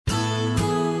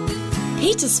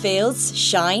Petersfield's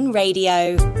Shine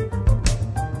Radio.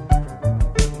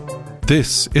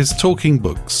 This is Talking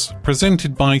Books,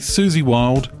 presented by Susie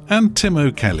Wilde and Tim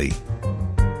O'Kelly.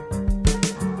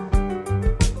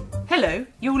 Hello,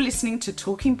 you're listening to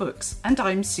Talking Books, and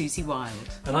I'm Susie Wilde.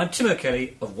 And I'm Tim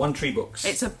O'Kelly of One Tree Books.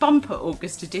 It's a bumper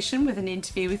August edition with an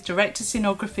interview with director,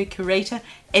 scenographer, curator,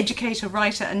 educator,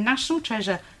 writer and national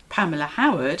treasure Pamela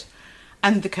Howard,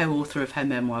 and the co-author of her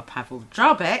memoir, Pavel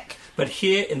Drabek. But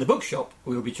here in the bookshop,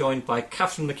 we will be joined by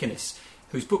Catherine McInnes,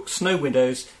 whose book Snow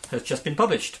Windows has just been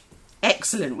published.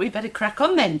 Excellent. We better crack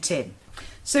on then, Tim.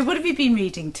 So what have you been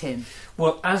reading, Tim?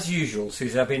 Well, as usual,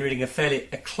 Susie, I've been reading a fairly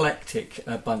eclectic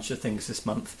bunch of things this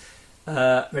month.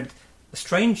 Read a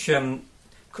strange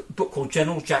book called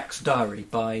General Jack's Diary,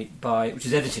 which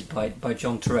is edited by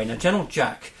John Terraine. Now, General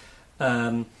Jack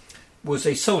was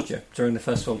a soldier during the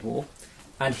First World War,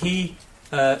 and he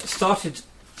started...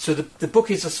 So the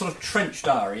book is a sort of trench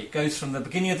diary. It goes from the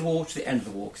beginning of the war to the end of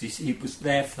the war, because he was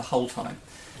there for the whole time.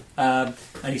 And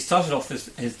he started off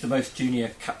as the most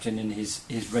junior captain in his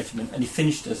regiment, and he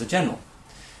finished as a general,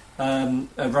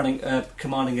 commanding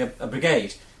a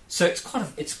brigade. So it's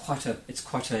quite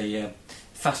a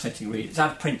fascinating read. It's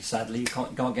out of print, sadly. You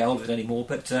can't get hold of it anymore.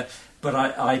 But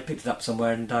I picked it up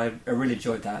somewhere, and I really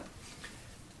enjoyed that.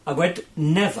 I read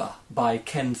Never by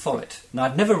Ken Follett. Now,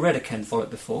 I'd never read a Ken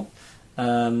Follett before.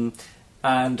 And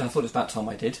I thought it was about time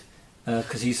I did,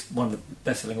 because he's one of the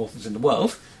best-selling authors in the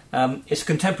world. It's a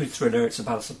contemporary thriller. It's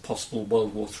about a possible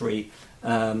World War III,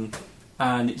 and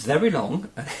it's very long,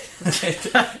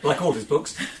 like all his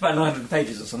books. It's about 900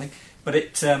 pages or something. But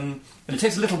it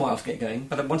takes a little while to get going.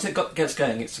 But once it gets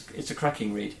going, it's a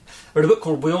cracking read. I read a book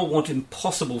called We All Want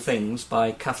Impossible Things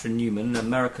by Catherine Newman, an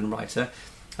American writer,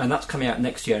 and that's coming out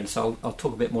next year. And so I'll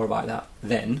talk a bit more about that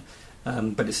then.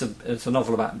 But it's a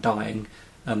novel about dying,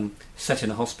 set in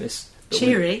a hospice.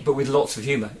 Cheery. But with lots of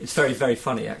humour. It's very, very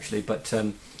funny, actually. But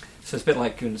so it's a bit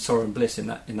like Sorrow and Bliss in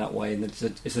that way. And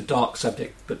it's a dark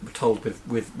subject, but told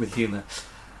with humour.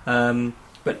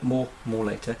 But more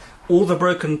later. All the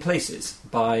Broken Places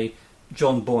by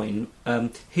John Boyne.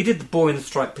 He did The Boy in the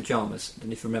Striped Pyjamas. I don't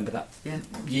know if you remember that. Yeah.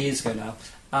 Years ago now.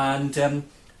 And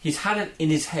he's had it in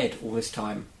his head all this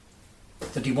time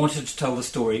that he wanted to tell the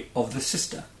story of the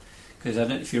sister. Because I don't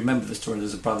know if you remember the story,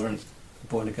 there's a brother and a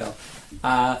boy and a girl.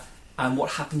 And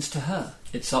what happens to her?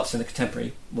 It starts in the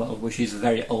contemporary world, where she's a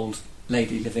very old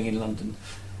lady living in London.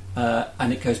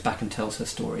 And it goes back and tells her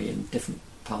story in different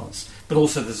parts. But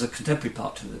also there's a contemporary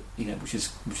part to it, which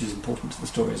is important to the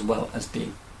story as well as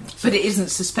being... So but it isn't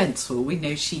suspenseful. We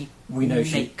know she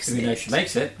makes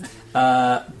it.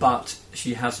 But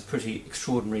she has a pretty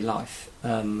extraordinary life,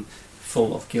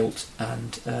 full of guilt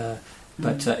and...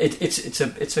 But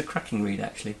it's a cracking read,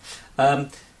 actually.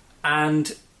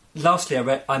 And lastly,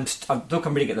 the book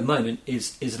I'm reading at the moment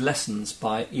is Lessons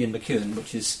by Ian McEwan,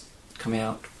 which is coming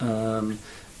out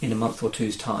in a month or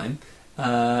two's time.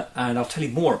 And I'll tell you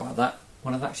more about that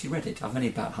when I've actually read it. I'm only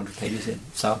about 100 pages in,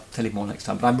 so I'll tell you more next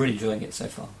time. But I'm really enjoying it so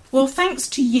far. Well, thanks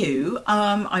to you.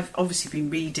 I've obviously been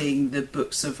reading the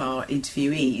books of our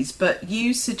interviewees, but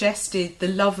you suggested The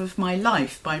Love of My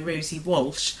Life by Rosie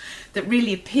Walsh that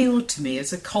really appealed to me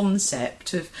as a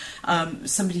concept of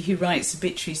somebody who writes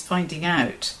obituaries finding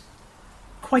out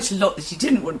quite a lot that he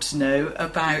didn't want to know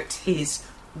about his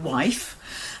wife.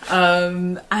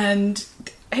 And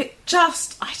it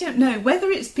just, I don't know, whether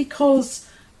it's because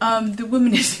the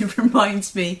woman it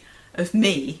reminds me of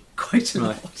me quite a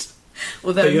lot.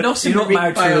 Although you're not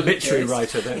married to an obituary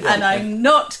writer, though. And I'm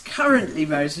not currently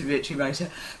married to an obituary writer.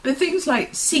 But things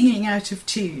like singing out of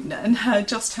tune and her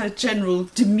general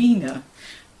demeanour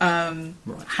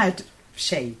had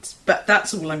shades. But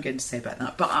that's all I'm going to say about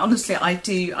that. But honestly, I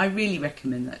really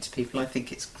recommend that to people. I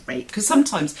think it's great. Because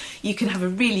sometimes you can have a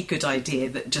really good idea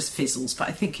that just fizzles, but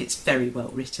I think it's very well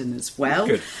written as well.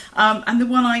 Good. And the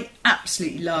one I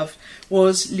absolutely loved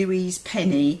was Louise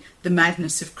Penny, The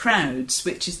Madness of Crowds,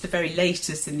 which is the very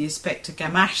latest in the Inspector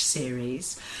Gamache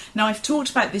series. Now, I've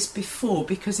talked about this before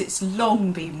because it's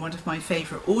long been one of my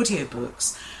favourite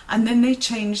audiobooks, and then they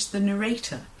changed the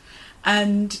narrator.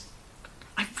 And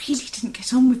I really didn't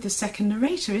get on with the second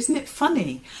narrator, isn't it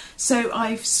funny? So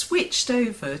I've switched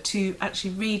over to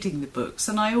actually reading the books,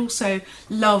 and I also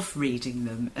love reading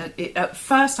them. At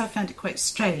first I found it quite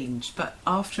strange, but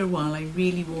after a while I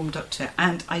really warmed up to it,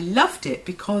 and I loved it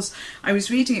because I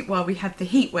was reading it while we had the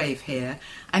heat wave here,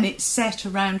 and it's set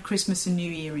around Christmas and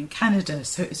New Year in Canada,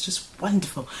 so it's just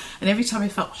wonderful. And every time I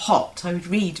felt hot, I would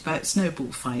read about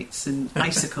snowball fights and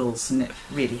icicles, and it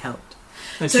really helped.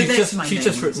 And so she's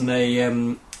just written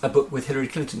a book with Hillary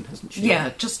Clinton, hasn't she?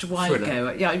 Yeah, just a while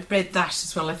ago. Yeah, I read that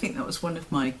as well. I think that was one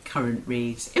of my current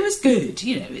reads. It was good,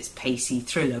 it's pacey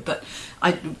thriller, but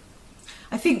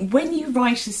I think when you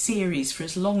write a series for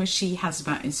as long as she has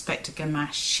about Inspector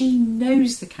Gamache, she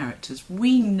knows the characters.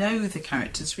 We know the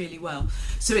characters really well.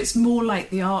 So it's more like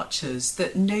The Archers,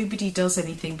 that nobody does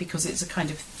anything because it's a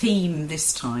kind of theme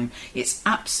this time. It's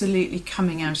absolutely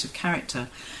coming out of character.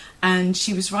 And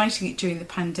she was writing it during the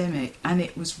pandemic, and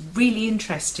it was really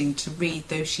interesting to read,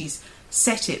 though she's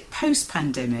set it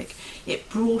post-pandemic. It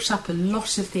brought up a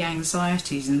lot of the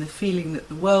anxieties and the feeling that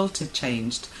the world had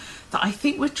changed, that I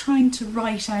think we're trying to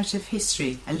write out of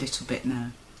history a little bit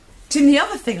now. And the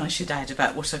other thing I should add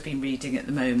about what I've been reading at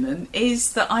the moment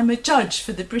is that I'm a judge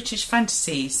for the British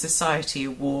Fantasy Society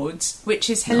Awards,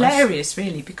 which is hilarious,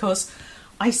 really, because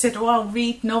I said, I'll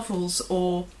read novels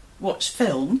or watch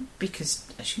film, because,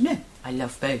 as you know, I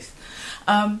love both.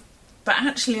 But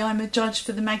actually I'm a judge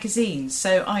for the magazines,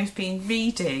 so I've been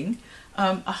reading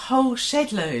a whole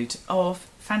shed load of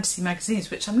fantasy magazines,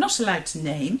 which I'm not allowed to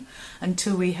name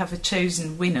until we have a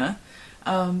chosen winner,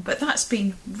 but that's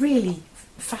been really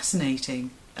fascinating.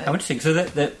 How interesting. So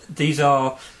these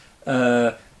are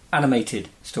animated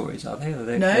stories, are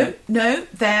they? No,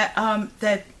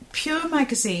 they're pure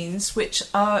magazines, which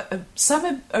are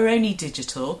some are only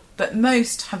digital, but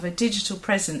most have a digital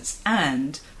presence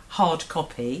and hard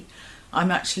copy.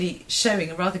 I'm actually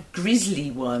showing a rather grisly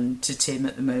one to Tim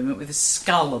at the moment with a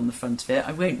skull on the front of it.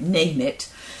 I won't name it,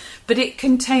 but it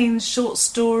contains short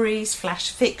stories, flash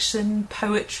fiction,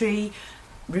 poetry,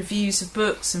 reviews of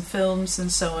books and films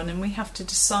and so on, and we have to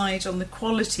decide on the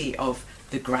quality of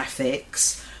the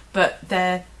graphics, but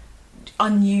they're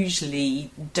unusually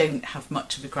don't have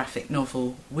much of a graphic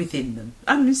novel within them.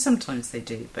 I mean, sometimes they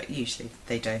do, but usually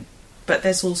they don't. But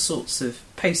there's all sorts of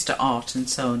poster art and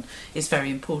so on is very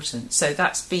important. So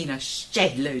that's been a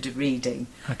shed load of reading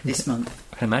this month.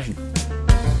 I can imagine.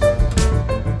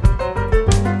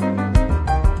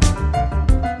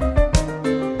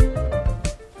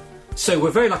 So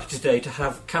we're very lucky today to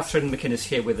have Catherine McInnes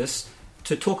here with us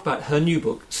to talk about her new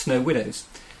book, Snow Widows.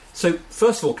 So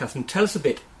first of all, Catherine, tell us a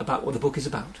bit about what the book is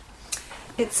about.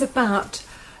 It's about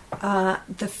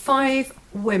the 5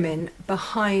 women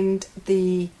behind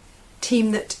the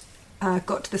team that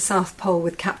got to the South Pole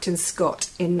with Captain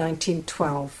Scott in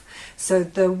 1912. So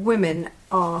the women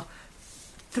are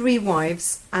 3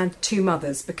 wives and 2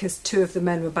 mothers, because 2 of the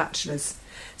men were bachelors.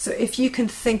 So if you can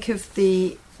think of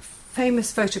the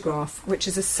famous photograph, which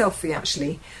is a selfie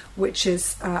actually, which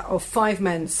is of 5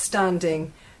 men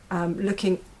standing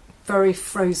looking very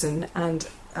frozen and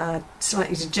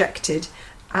slightly dejected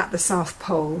at the South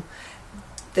Pole,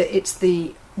 that it's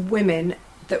the women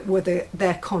that were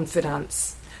their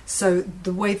confidants. So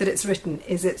the way that it's written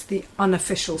is it's the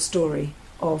unofficial story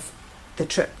of the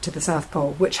trip to the South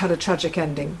Pole, which had a tragic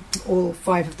ending. All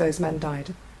 5 of those men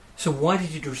died. So why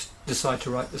did you decide to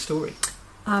write the story?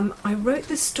 I wrote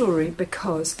this story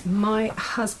because my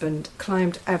husband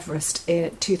climbed Everest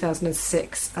in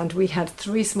 2006, and we had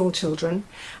 3 small children,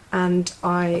 and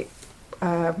I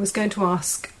was going to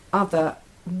ask other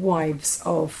wives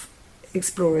of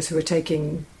explorers who were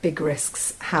taking big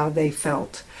risks how they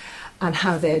felt and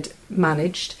how they'd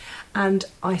managed. And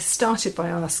I started by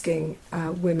asking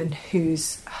women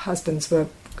whose husbands were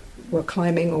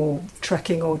climbing or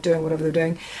trekking or doing whatever they were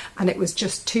doing, and it was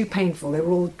just too painful. They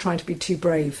were all trying to be too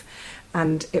brave,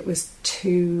 and it was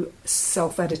too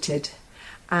self-edited.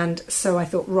 And so I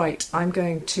thought, right, I'm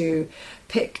going to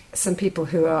pick some people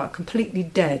who are completely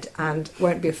dead and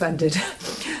won't be offended.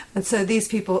 And so these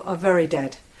people are very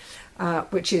dead,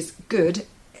 which is good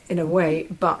in a way,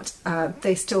 but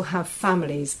they still have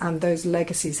families, and those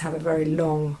legacies have a very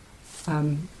long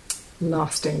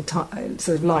lasting sort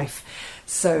of life.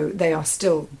 So they are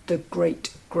still the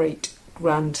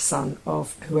great-great-grandson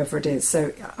of whoever it is.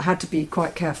 So I had to be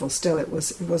quite careful. Still, it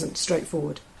wasn't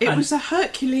straightforward. It was a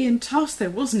Herculean task, though,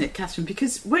 wasn't it, Catherine?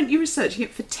 Because weren't you researching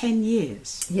it for 10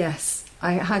 years? Yes,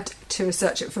 I had to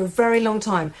research it for a very long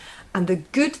time. And the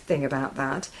good thing about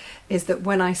that is that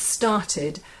when I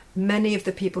started, many of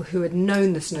the people who had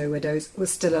known the Snow Widows were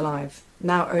still alive.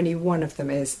 Now only one of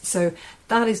them is. So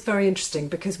that is very interesting,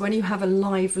 because when you have a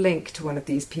live link to one of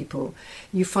these people,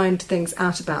 you find things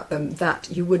out about them that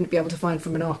you wouldn't be able to find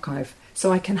from an archive.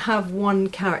 So I can have one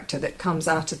character that comes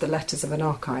out of the letters of an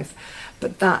archive,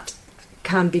 but that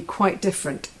can be quite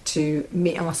different to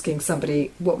me asking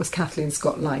somebody, what was Kathleen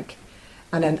Scott like?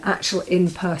 And an actual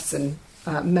in-person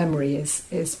memory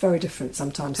is very different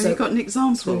sometimes. Have you got an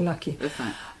example? Really lucky. Of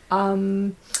that?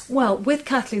 Well, with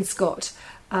Kathleen Scott,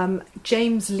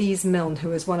 James Lees Milne, who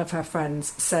was one of her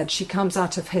friends, said she comes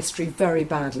out of history very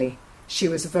badly. she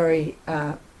was a very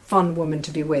fun woman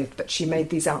to be with, but she made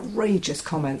these outrageous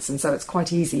comments, and so it's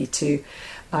quite easy to,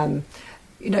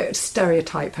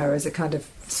 stereotype her as a kind of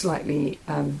slightly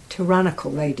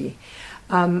tyrannical lady.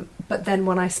 But then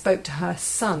when I spoke to her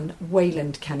son,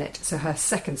 Wayland Kennett, so her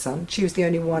second son, she was the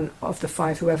only one of the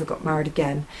 5 who ever got married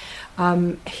again,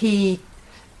 he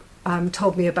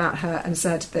told me about her and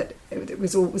said that it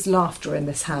was always laughter in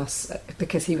this house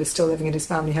because he was still living in his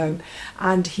family home,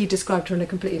 and he described her in a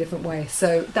completely different way.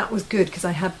 So that was good because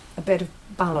I had a bit of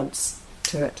balance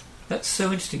to it. That's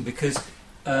so interesting because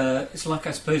it's like,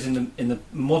 I suppose, in the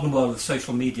modern world of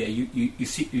social media,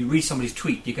 you read somebody's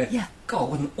tweet, you go, Yeah.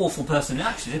 God, what an awful person.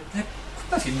 Actually, they're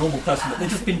actually a normal person, but they've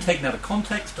just been taken out of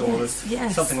context or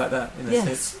Yes. something like that. You know, Yes.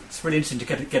 so it's really interesting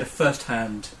to get a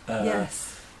first-hand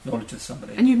Yes. knowledge of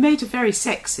somebody. And you made her very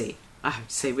sexy, I have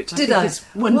to say, which I Did think I? is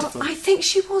wonderful. Well, I think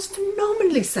she was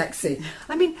phenomenally sexy.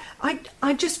 I mean,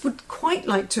 I just would quite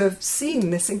like to have seen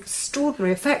this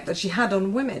extraordinary effect that she had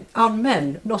on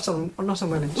men, not on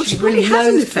women. Well, she really probably has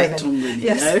an loathed effect women. on women,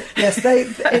 Yes, though. yes. They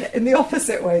in the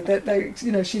opposite way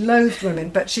that she loathed women,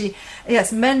 but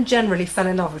men generally fell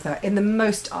in love with her in the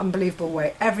most unbelievable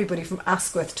way. Everybody from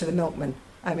Asquith to the milkman.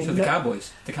 I mean, So the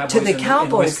Cowboys. The Cowboys to the in the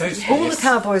Cowboys, West Coast. all Yes. the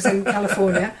Cowboys in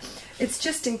California. It's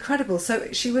just incredible.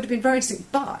 So she would have been very interesting.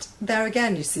 But there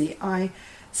again, you see, I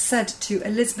said to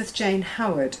Elizabeth Jane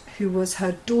Howard, who was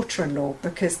her daughter-in-law,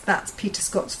 because that's Peter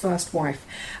Scott's first wife,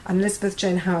 and Elizabeth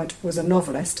Jane Howard was a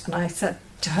novelist, and I said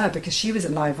to her, because she was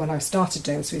alive when I started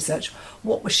doing this research,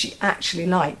 what was she actually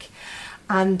like?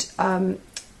 And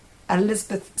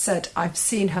Elizabeth said, I've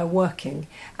seen her working,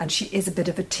 and she is a bit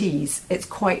of a tease. It's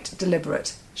quite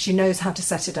deliberate. She knows how to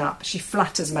set it up. She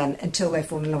flatters men until they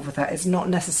fall in love with her. It's not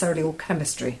necessarily all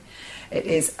chemistry. It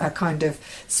is a kind of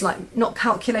slight, not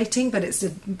calculating, but it's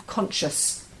a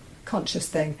conscious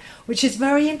thing, which is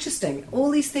very interesting. All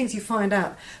these things you find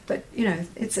out, but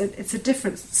it's a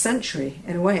different century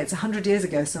in a way. It's 100 years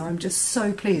ago, so I'm just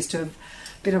so pleased to have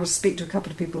been able to speak to a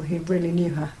couple of people who really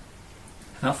knew her.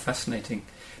 How fascinating.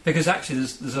 Because actually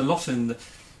there's a lot in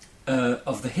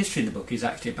of the history in the book is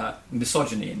actually about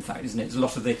misogyny, in fact, isn't it? There's a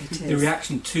lot of the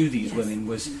reaction to these women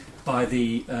was by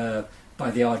the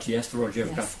RGS, the Royal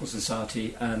Geographical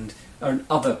Society, and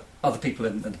other people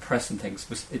in the press and things.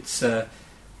 So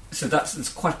there's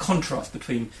quite a contrast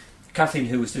between Kathleen,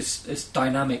 who was this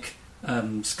dynamic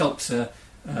sculptor,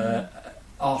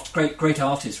 great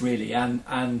artist really, and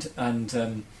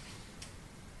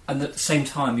at the same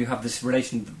time you have this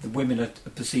relation that the women are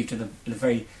perceived in a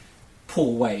very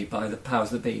poor way by the powers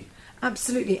that be.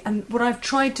 Absolutely, and what I've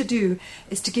tried to do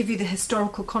is to give you the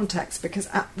historical context, because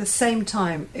at the same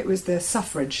time it was the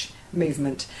suffrage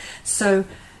movement. So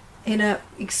in an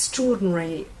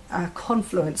extraordinary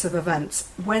confluence of events,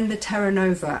 when the Terra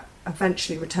Nova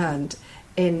eventually returned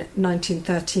in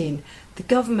 1913, the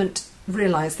government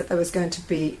realised that there was going to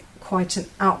be quite an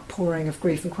outpouring of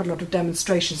grief and quite a lot of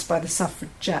demonstrations by the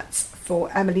suffragettes for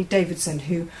Emily Davidson,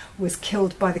 who was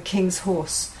killed by the King's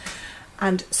horse.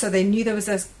 And so they knew there was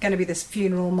going to be this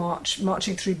funeral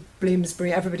marching through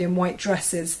Bloomsbury, everybody in white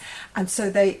dresses. And so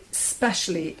they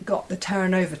specially got the Terra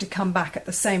Nova to come back at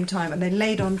the same time, and they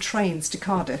laid on trains to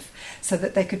Cardiff so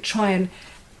that they could try and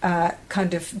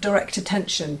kind of direct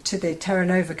attention to the Terra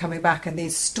Nova coming back, and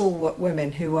these stalwart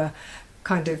women who were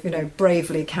kind of,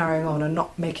 bravely carrying on and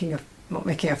not making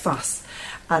a fuss,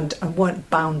 and weren't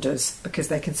bounders, because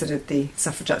they considered the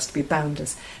suffragettes to be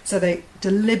bounders. So they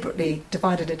deliberately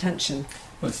divided attention.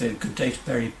 Well, it's a good day to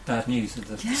bury bad news.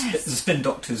 The spin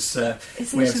doctor's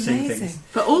Isn't way it of seeing amazing? things.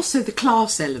 But also the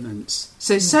class elements.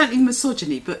 So certainly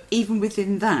misogyny, but even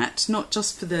within that, not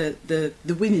just for the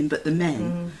women, but the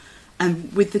men.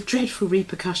 And with the dreadful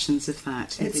repercussions of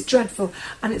that. It's dreadful,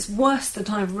 and it's worse than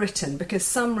I've written, because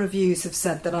some reviews have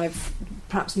said that I've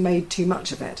perhaps made too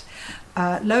much of it.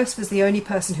 Lois was the only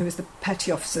person who was the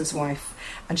petty officer's wife,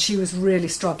 and she was really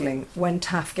struggling when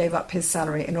Taff gave up his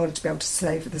salary in order to be able to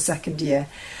save for the second year.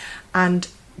 And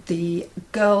the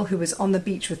girl who was on the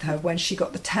beach with her when she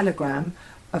got the telegram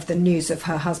of the news of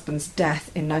her husband's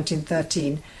death in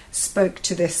 1913 spoke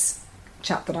to this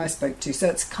chap that I spoke to. So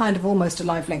it's kind of almost a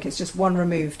live link. It's just one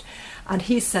removed. And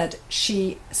he said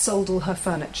she sold all her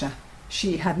furniture.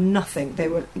 She had nothing. They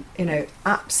were,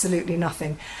 absolutely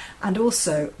nothing. And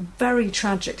also, very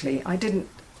tragically, I didn't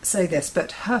say this,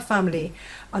 but her family,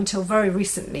 until very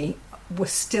recently, were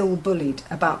still bullied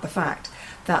about the fact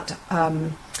that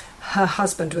her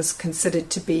husband was considered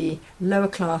to be lower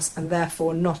class and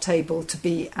therefore not able to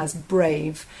be as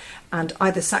brave, and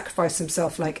either sacrifice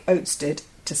himself like Oates did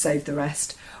to save the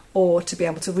rest, or to be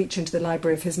able to reach into the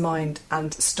library of his mind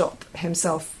and stop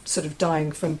himself sort of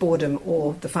dying from boredom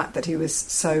or the fact that he was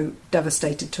so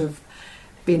devastated to have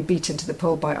been beaten to the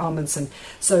pole by Amundsen.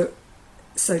 So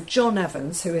John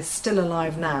Evans, who is still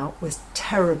alive now, was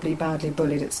terribly badly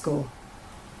bullied at school.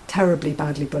 Terribly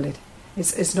badly bullied.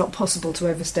 It's not possible to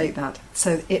overstate that.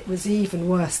 So it was even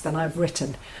worse than I've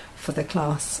written for the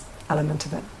class element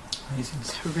of it. Amazing.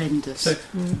 It's horrendous. So,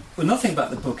 well, another thing about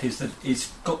the book is that it's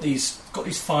got these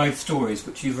 5 stories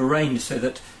which you've arranged so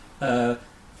that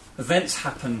events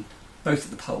happen both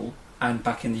at the pole and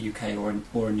back in the UK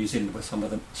or in New Zealand, where some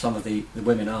of the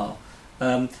women are,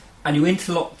 and you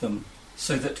interlock them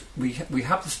so that we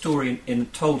have the story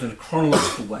told in a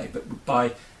chronological way, but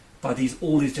by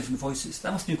all these different voices.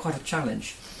 That must have been quite a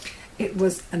challenge. It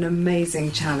was an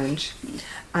amazing challenge,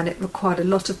 and it required a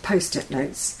lot of post-it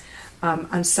notes. And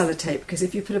sellotape, because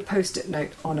if you put a post-it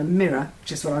note on a mirror,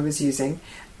 which is what I was using,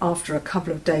 after a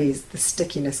couple of days the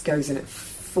stickiness goes and it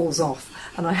falls off,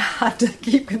 and I had to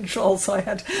keep control, so I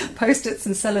had post-its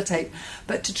and sellotape.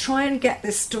 But to try and get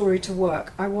this story to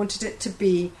work, I wanted it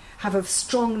to have a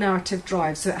strong narrative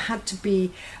drive, so it had to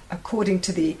be according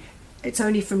to it's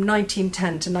only from 1910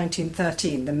 to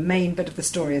 1913, the main bit of the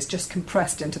story is just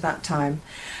compressed into that time.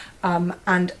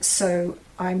 And so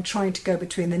I'm trying to go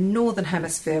between the northern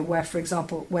hemisphere, where, for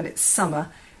example, when it's summer,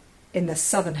 in the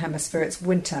southern hemisphere it's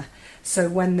winter. So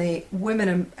when the women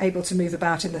are able to move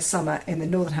about in the summer in the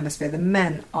northern hemisphere, the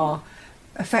men are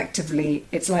effectively,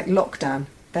 it's like lockdown.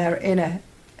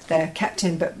 They're kept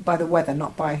in but by the weather,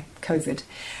 not by COVID.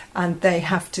 And they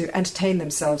have to entertain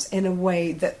themselves in a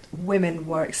way that women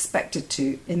were expected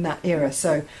to in that era.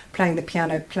 So playing the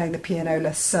piano, playing the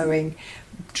pianola, sewing,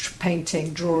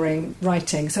 painting, drawing,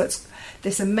 writing. So it's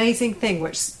this amazing thing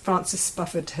which Francis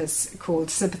Spufford has called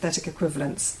sympathetic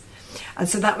equivalence. And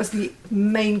so that was the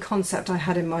main concept I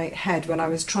had in my head when I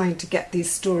was trying to get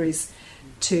these stories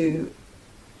to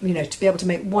be able to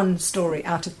make one story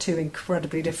out of 2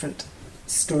 incredibly different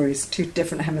stories, 2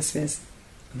 different hemispheres.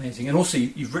 Amazing. And also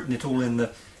you've written it all in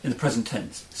the present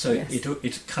tense, so yes.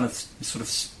 it kind of sort of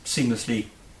seamlessly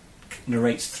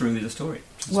narrates through the story.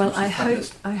 Well, I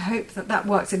hope that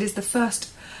works. It is the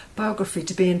first biography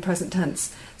to be in present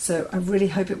tense, so I really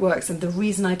hope it works. And the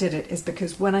reason I did it is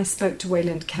because when I spoke to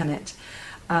Wayland Kennett,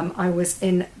 I was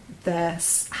in their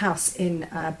house in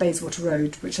Bayswater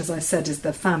Road, which, as I said, is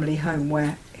the family home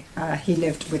where he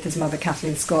lived with his mother,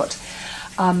 Kathleen Scott.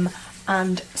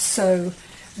 And so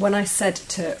when I said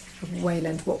to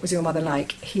Wayland, what was your mother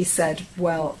like? He said,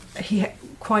 well, he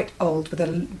quite old with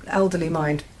an elderly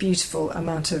mind, beautiful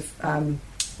amount of,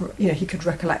 he could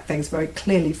recollect things very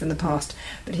clearly from the past.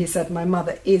 But he said, my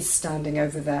mother is standing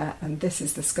over there, and this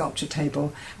is the sculpture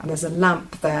table, and there's a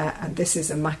lamp there, and this is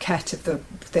a maquette of the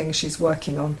thing she's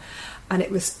working on. And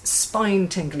it was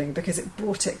spine-tingling because it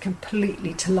brought it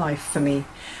completely to life for me.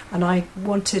 And I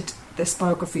wanted this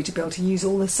biography to be able to use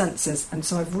all the senses, and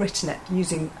so I've written it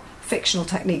using fictional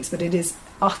techniques, but it is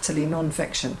utterly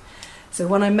non-fiction. So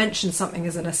when I mentioned something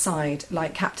as an aside,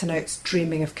 like Captain Oates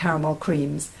dreaming of caramel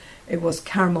creams, it was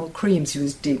caramel creams he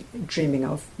was dreaming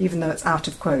of, even though it's out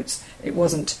of quotes. It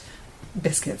wasn't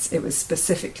biscuits, it was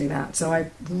specifically that. So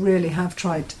I really have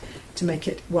tried to make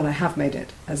it, well, I have made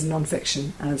it as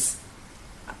non-fiction, as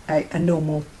a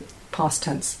normal past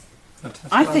tense.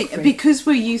 Fantastic. I think because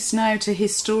we're used now to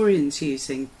historians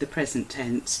using the present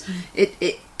tense,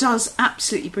 it does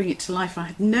absolutely bring it to life. I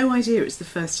had no idea it was the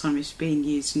first time it's being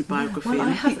used in a biography. Well,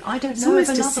 I don't it's know of almost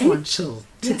another one. essential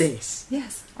to this.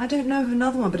 Yes, I don't know of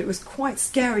another one, but it was quite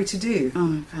scary to do.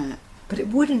 Oh, I bet. But it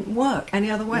wouldn't work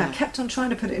any other way. No. I kept on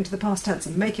trying to put it into the past tense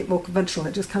and make it more conventional.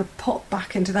 It just kind of popped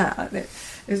back into that. It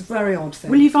was a very odd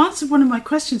thing. Well, you've answered one of my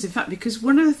questions, in fact, because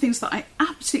one of the things that I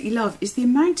absolutely love is the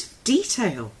amount of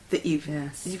detail that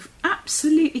you've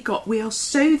absolutely got. We are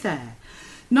so there.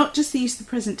 Not just the use of the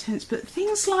present tense, but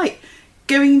things like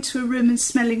going into a room and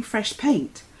smelling fresh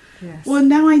paint. Yes. Well,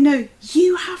 now I know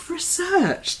you have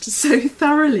researched so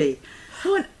thoroughly.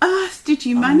 How on earth did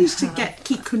you manage to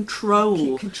keep control?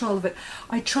 Keep control of it.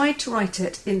 I tried to write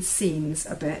it in scenes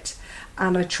a bit,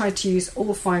 and I tried to use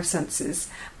all 5 senses.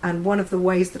 And one of the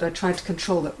ways that I tried to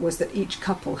control it was that each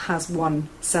couple has one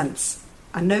sense.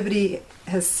 And nobody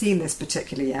has seen this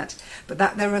particularly yet, but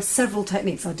that there are several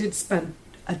techniques. I did spend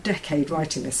a decade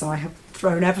writing this, so I have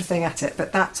thrown everything at it,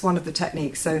 but that's one of the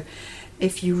techniques. So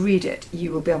if you read it,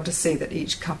 you will be able to see that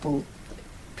each couple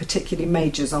particularly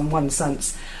majors on one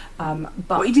sense. But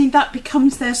what, you mean that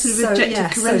becomes their sort of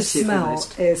objective correlative? So smell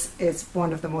almost? is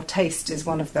one of them, or taste is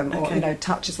one of them, Okay. or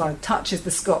touch is one. Touch is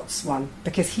the Scots one,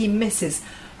 because he misses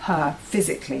her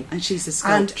physically. And she's a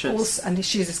sculptress. And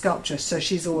she's a sculptress, so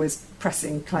she's always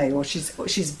pressing clay, or she's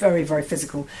very, very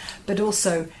physical. But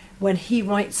also, when he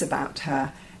writes about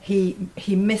her, he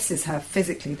misses her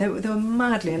physically. They were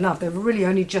madly in love. They were really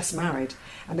only just married,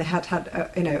 and they had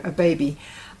a baby.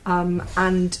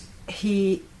 And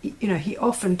he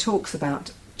often talks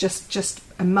about just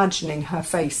imagining her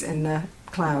face in the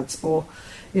clouds, or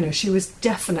she was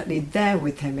definitely there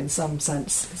with him in some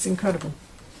sense. It's incredible.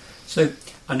 So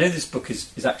I know this book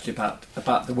is actually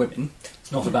about the women.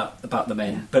 It's not about the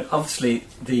men. But obviously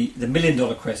the $1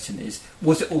 million question is,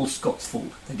 was it all Scott's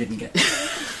fault they didn't get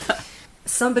there?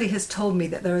 Somebody has told me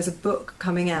that there is a book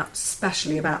coming out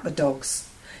specially about the dogs.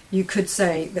 You could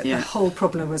say that the whole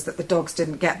problem was that the dogs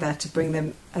didn't get there to bring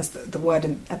them, as the word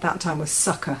at that time was,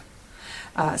 succour.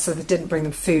 So they didn't bring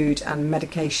them food and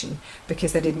medication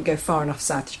because they didn't go far enough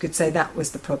south. You could say that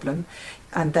was the problem.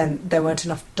 And then there weren't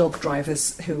enough dog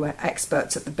drivers who were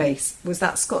experts at the base. Was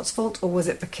that Scott's fault, or was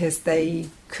it because they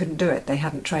couldn't do it? They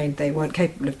hadn't trained, they weren't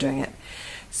capable of doing it.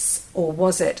 Or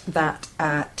was it that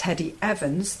Teddy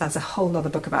Evans, there's a whole other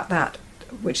book about that,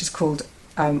 which is called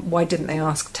Why Didn't They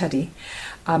Ask Teddy?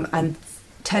 And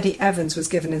Teddy Evans was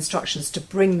given instructions to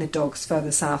bring the dogs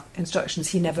further south, instructions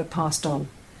he never passed on.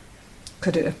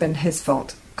 Could it have been his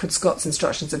fault? Could Scott's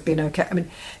instructions have been okay? I mean,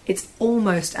 it's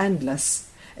almost endless.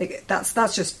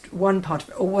 That's just one part of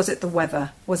it. Or was it the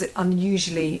weather? Was it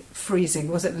unusually freezing?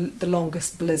 Was it the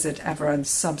longest blizzard ever and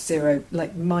sub-zero,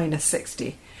 like minus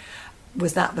 60?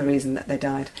 Was that the reason that they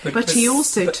died? But he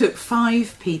also took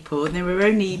 5 people, and there were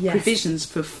only provisions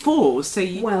for 4.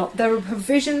 Well, there were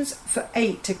provisions for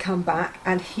 8 to come back,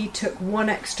 and he took 1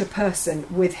 extra person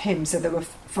with him, so there were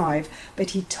 5. But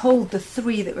he told the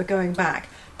 3 that were going back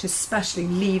to specially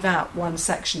leave out one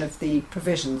section of the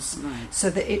provisions, so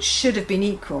that it should have been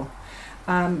equal.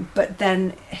 But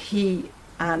then he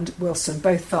and Wilson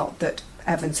both felt that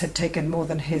Evans had taken more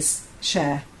than his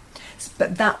share.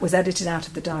 But that was edited out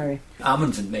of the diary.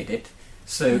 Amundsen made it,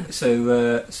 so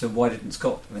why didn't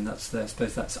Scott? I mean, I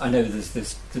suppose that's. I know there's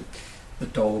the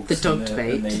dogs, the dog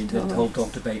debate, the whole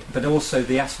dog debate, but also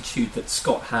the attitude that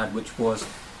Scott had, which was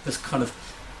this kind of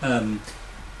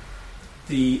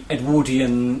the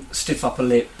Edwardian stiff upper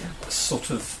lip sort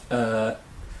of.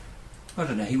 I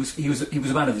don't know. He was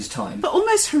a man of his time, but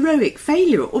almost heroic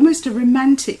failure, almost a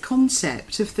romantic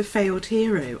concept of the failed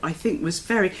hero. I think was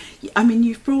very. I mean,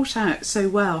 you've brought out so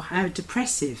well how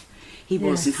depressive he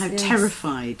was and how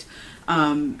terrified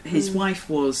his wife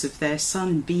was of their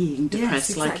son being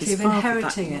depressed, like his father.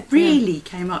 Inheriting it really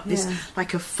came up this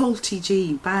like a faulty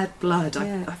gene, bad blood.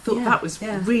 I thought that was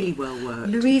really well worked.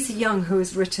 Louisa Young, who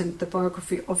has written the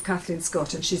biography of Kathleen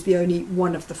Scott, and she's the only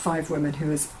one of the 5 women who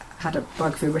has had a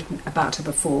biography written about her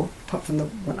before, apart from the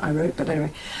one I wrote, but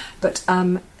anyway. But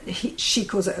she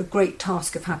calls it a great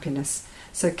task of happiness.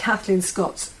 So Kathleen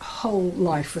Scott's whole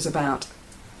life was about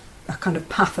a kind of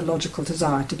pathological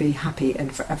desire to be happy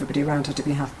and for everybody around her to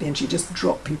be happy, and she just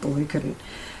dropped people who couldn't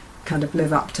kind of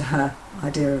live up to her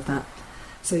idea of that.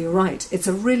 So you're right, it's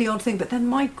a really odd thing. But then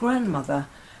my grandmother,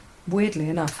 weirdly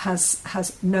enough,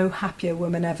 has no happier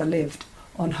woman ever lived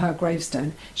on her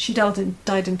gravestone. She died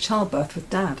in childbirth with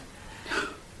Dad.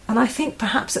 And I think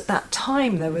perhaps at that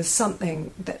time there was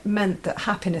something that meant that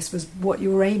happiness was what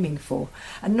you were aiming for,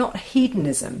 and not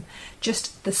hedonism,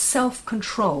 just the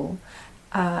self-control,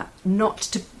 not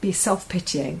to be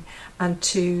self-pitying, and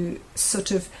to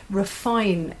sort of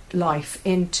refine life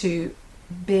into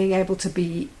being able to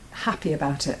be happy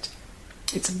about it.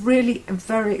 It's really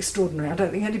very extraordinary. I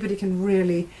don't think anybody can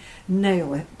really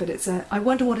nail it, but I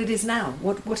wonder what it is now.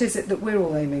 What is it that we're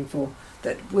all aiming for?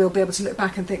 That we'll be able to look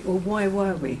back and think, well, why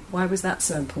were we? Why was that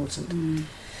so important?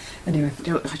 Anyway.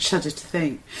 I shudder to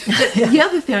think. The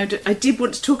other thing I did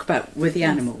want to talk about were the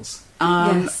animals.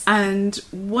 And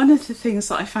one of the things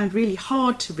that I found really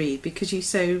hard to read, because you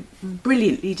so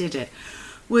brilliantly did it,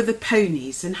 were the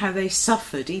ponies and how they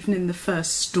suffered even in the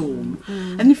first storm.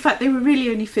 And in fact, they were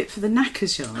really only fit for the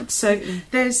knackers yard. So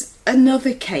there's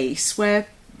another case where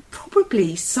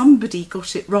probably somebody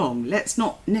got it wrong. Let's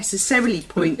not necessarily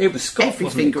point it was Scott, every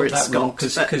finger at Scott.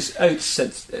 Because Oates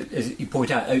said, as you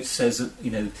point out, Oates says that,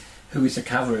 who is a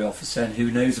cavalry officer and who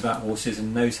knows about horses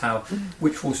and knows how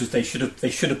which horses they should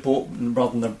have bought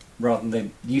rather than the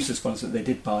useless ones that they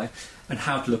did buy, and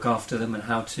how to look after them and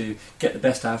how to get the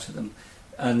best out of them.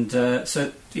 And there's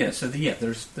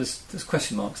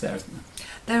question marks there, isn't there?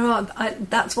 There are.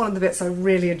 That's one of the bits I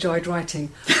really enjoyed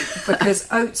writing, because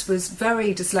Oates was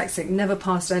very dyslexic, never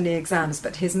passed any exams,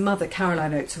 but his mother,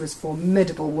 Caroline Oates, who was a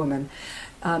formidable woman,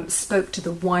 spoke to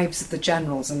the wives of the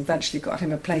generals and eventually got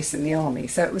him a place in the army.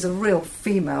 So it was a real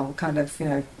female kind of,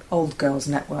 Old Girls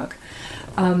Network.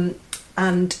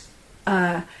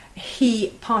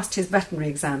 He passed his veterinary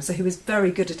exam, so he was very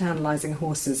good at analysing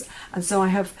horses. And so I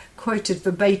have quoted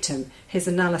verbatim his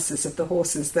analysis of the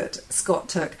horses that Scott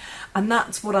took. And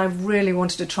that's what I really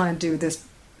wanted to try and do with this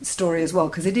story as well,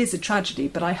 because it is a tragedy,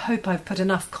 but I hope I've put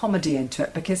enough comedy into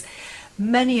it, because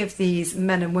many of these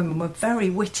men and women were very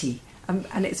witty,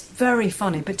 and it's very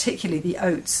funny, particularly the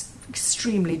Oates,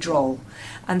 extremely droll.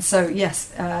 And so, yes,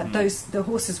 the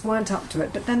horses weren't up to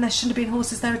it, but then there shouldn't have been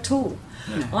horses there at all.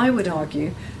 No. I would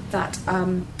argue that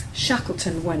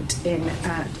Shackleton went in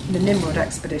the Nimrod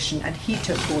expedition and he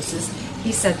took horses.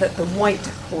 He said that the white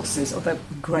horses, or the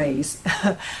greys,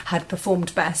 had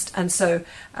performed best, and so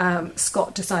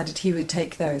Scott decided he would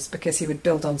take those because he would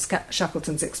build on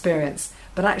Shackleton's experience.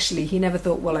 But actually he never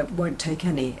thought, well, I won't take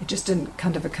any. It just didn't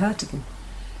kind of occur to them.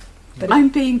 But I'm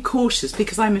being cautious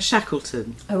because I'm a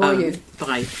Shackleton. Oh, are you?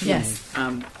 By Yes.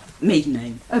 maiden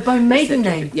name. Oh, by maiden So,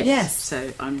 name, yes.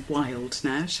 So I'm Wild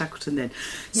now, Shackleton then.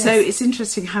 Yes. So it's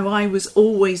interesting how I was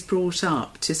always brought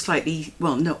up to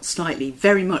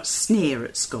very much sneer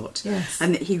at Scott. Yes.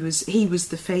 And that he was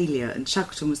the failure and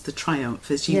Shackleton was the triumph,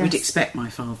 as you would Yes. expect my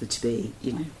father to be,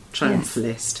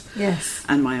 triumphalist. Yes.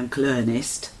 And my Uncle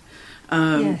Ernest.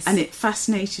 Yes. And it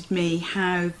fascinated me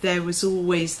how there was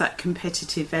always that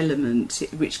competitive element,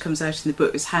 which comes out in the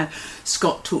book, is how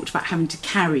Scott talked about having to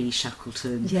carry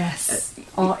Shackleton. Yes.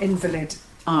 Our invalid.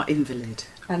 Our invalid.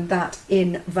 And that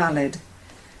invalid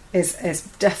is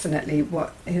definitely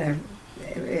what,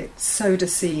 it sowed a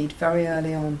seed very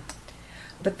early on.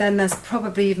 But then there's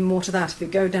probably even more to that. If you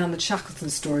go down the Shackleton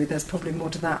story, there's probably more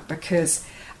to that, because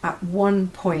at one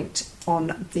point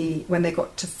when they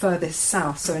got to furthest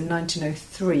south, so in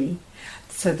 1903,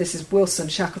 so this is Wilson,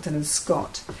 Shackleton and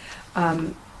Scott,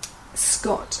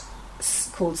 Scott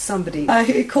called somebody,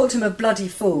 he called him a bloody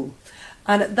fool.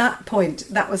 And at that point,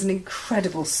 that was an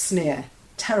incredible sneer.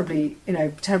 Terribly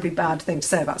bad thing to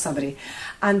say about somebody.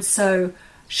 And so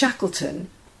Shackleton,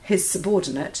 his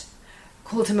subordinate,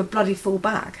 called him a bloody fool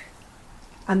back.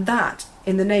 And that,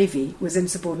 in the Navy, was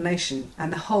insubordination.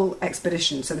 And the whole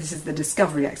expedition, so this is the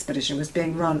Discovery expedition, was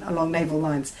being run along naval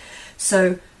lines.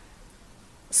 So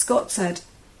Scott said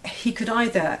he could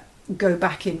either go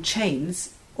back in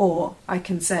chains, or I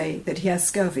can say that he has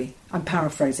scurvy. I'm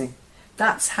paraphrasing.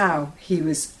 That's how he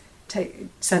was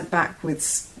sent back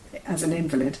as an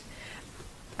invalid.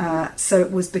 So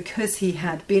it was because he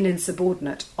had been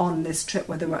insubordinate on this trip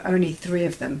where there were only 3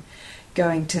 of them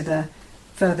going to the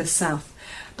furthest south.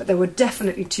 But there were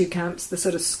definitely 2 camps, the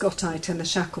sort of Scottite and the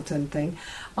Shackleton thing.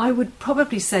 I would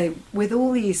probably say with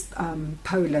all these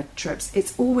polar trips,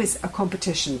 it's always a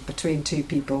competition between 2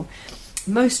 people.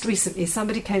 Most recently,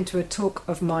 somebody came to a talk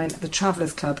of mine at the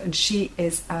Travellers Club, and she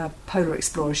is a polar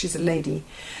explorer. She's a lady.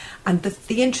 And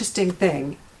the interesting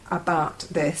thing about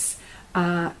this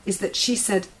is that she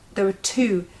said there were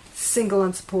 2 single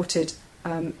unsupported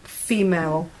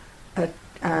female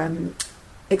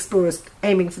explorers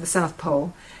aiming for the South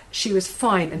Pole. She was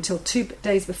fine until 2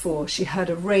 days before she heard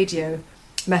a radio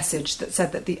message that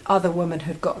said that the other woman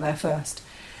had got there first.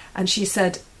 And she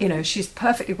said, she's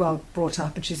perfectly well brought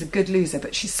up and she's a good loser,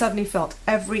 but she suddenly felt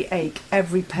every ache,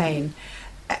 every pain.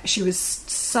 She was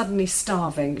suddenly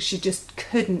starving. She just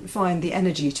couldn't find the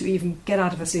energy to even get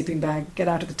out of her sleeping bag, get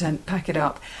out of the tent, pack it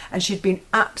up. And she'd been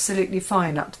absolutely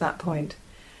fine up to that point.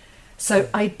 So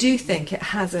I do think it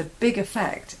has a big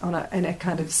effect in a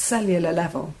kind of cellular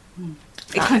level.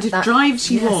 It kind of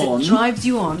drives you on. It drives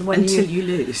you on until you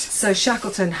lose. So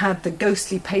Shackleton had the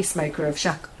ghostly pacemaker of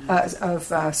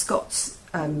Scott's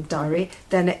diary.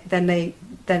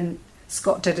 Then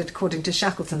Scott did it according to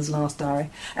Shackleton's last diary.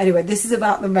 Anyway, this is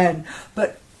about the men.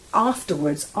 But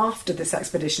afterwards, after this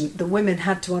expedition, the women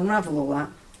had to unravel all that.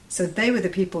 So they were the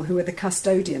people who were the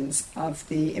custodians of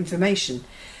the information.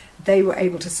 They were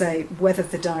able to say whether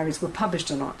the diaries were published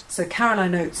or not. So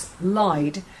Caroline Oates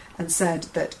lied and said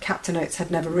that Captain Oates had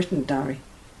never written a diary.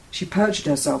 She perjured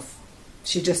herself.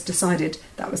 She just decided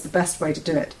that was the best way to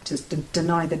do it, to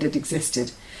deny that it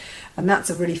existed. And that's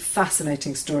a really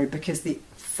fascinating story, because the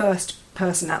first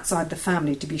person outside the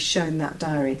family to be shown that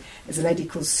diary is a lady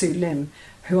called Sue Lim,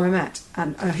 who I met,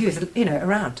 and who was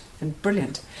around and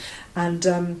brilliant.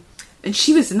 And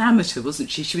she was an amateur, wasn't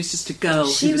she? She was just a girl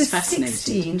who was fascinated.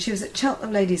 16. She was at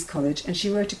Cheltenham Ladies' College, and she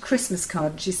wrote a Christmas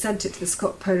card. And she sent it to the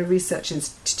Scott Polar Research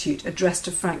Institute, addressed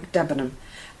to Frank Debenham.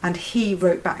 And he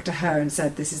wrote back to her and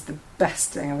said, "This is the best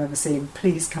thing I've ever seen.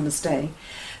 Please come and stay."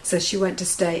 So she went to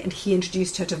stay, and he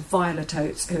introduced her to Violet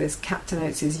Oates, who is Captain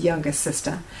Oates' youngest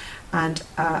sister. And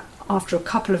after a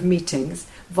couple of meetings,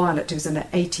 Violet, who's in her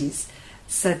 80s,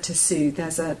 said to Sue,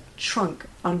 "There's a trunk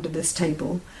under this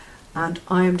table. and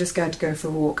I am just going to go for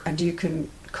a walk, and you can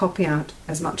copy out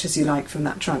as much as you like from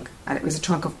that trunk. And it was a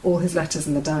trunk of all his letters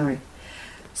in the diary.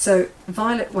 So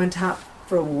Violet went out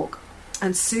for a walk,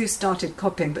 and Sue started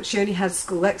copying, but she only had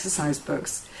school exercise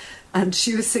books. And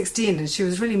she was 16, and she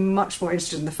was really much more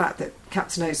interested in the fact that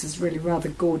Captain Oates is really rather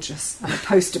gorgeous and a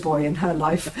poster boy in her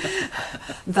life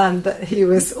than that he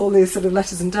was all these sort of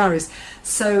letters and diaries.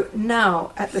 So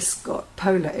now at the Scott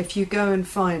Polar, if you go and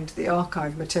find the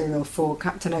archive material for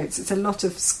Captain Oates, it's a lot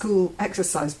of school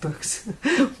exercise books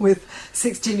with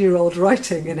 16-year-old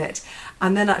writing in it.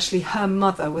 And then actually her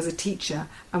mother was a teacher,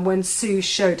 and when Sue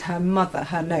showed her mother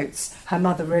her notes, her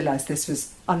mother realised this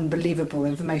was unbelievable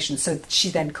information, so she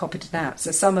then copied it out.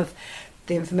 So some of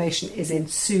the information is in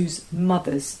Sue's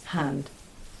mother's hand.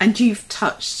 And you've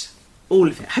touched all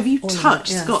of it. Have you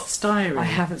touched yes. Scott's diary? I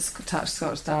haven't touched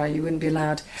Scott's diary. You wouldn't be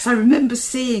allowed. So I remember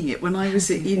seeing it when I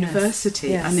was at university,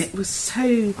 yes. and it was so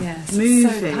Yes, moving.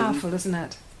 it's so powerful, isn't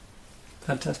it?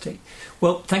 Fantastic.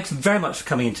 Well, thanks very much for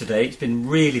coming in today. It's been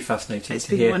really fascinating It's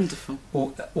to been hear wonderful.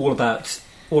 all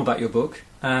about your book,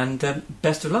 and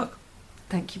best of luck.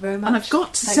 Thank you very much. And I've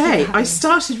got to Thank you say, for having I me.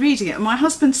 started reading it, and my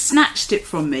husband snatched it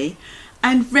from me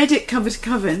and read it cover to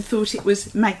cover and thought it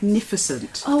was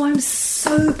magnificent. Oh, I'm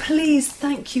so pleased.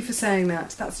 Thank you for saying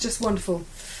that. That's just wonderful.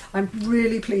 I'm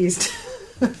really pleased.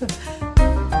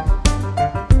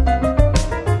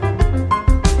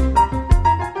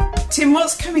 Tim,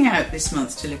 what's coming out this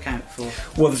month to look out for?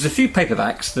 Well, there's a few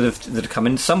paperbacks that have come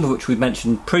in, some of which we've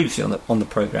mentioned previously on the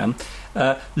programme.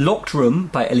 Locked Room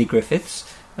by Ellie Griffiths,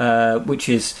 which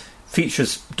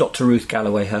features Dr. Ruth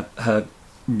Galloway, her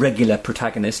regular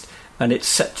protagonist, and it's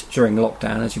set during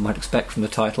lockdown, as you might expect from the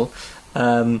title.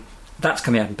 That's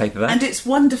coming out in paperback. And it's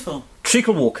wonderful.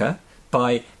 Treacle Walker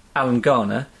by Alan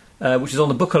Garner, which is on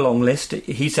the Book-A-Long list.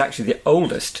 He's actually the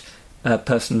oldest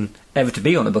person ever to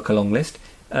be on the Book-A-Long list.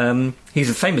 He's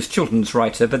a famous children's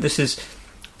writer, but this is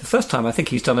the first time I think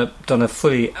he's done a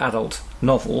fully adult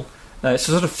novel. It's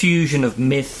a sort of fusion of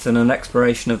myth and an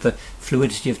exploration of the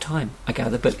fluidity of time, I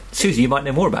gather. But Susie, you might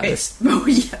know more about this.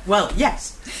 Well,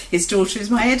 yes. His daughter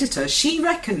is my editor. She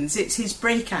reckons it's his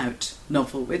breakout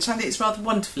novel, which I think is rather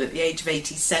wonderful at the age of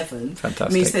 87. Fantastic.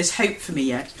 It means there's hope for me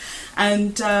yet.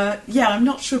 And, I'm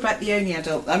not sure about the only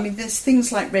adult. I mean, there's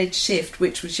things like Red Shift,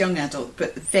 which was young adult,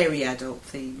 but very adult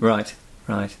theme. Right.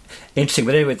 Interesting.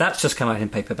 But anyway, that's just come out in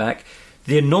paperback.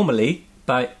 The Anomaly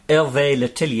by Hervé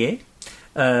Letellier,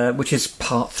 which is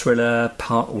part thriller,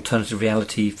 part alternative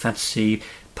reality, fantasy,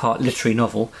 part literary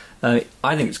novel. I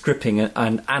think it's gripping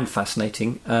and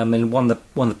fascinating, and won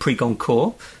the Prix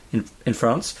Goncourt in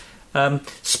France.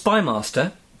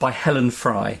 Spymaster by Helen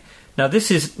Fry. Now, this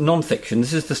is non-fiction.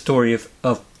 This is the story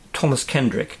of Thomas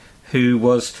Kendrick, who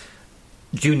was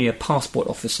junior passport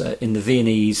officer in the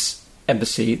Viennese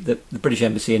embassy, the British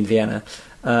embassy in Vienna,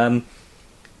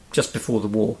 just before the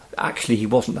war. Actually, he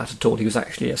wasn't that at all. He was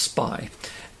actually a spy.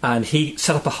 And he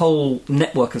set up a whole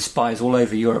network of spies all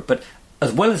over Europe. But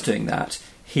as well as doing that,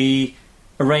 he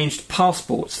arranged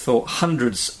passports for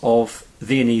hundreds of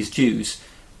Viennese Jews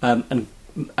and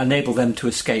enabled them to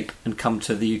escape and come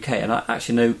to the UK. And I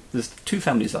actually know there's two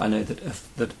families that I know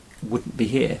that wouldn't be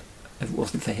here if it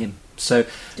wasn't for him. So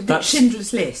that's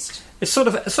Schindler's List. It's sort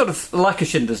of like a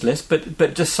Schindler's List,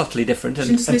 but just subtly different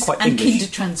and quite and English.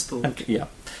 Kindertransport. Yeah.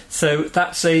 So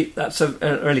that's a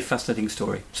really fascinating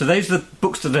story. So those are the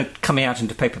books that are coming out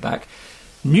into paperback.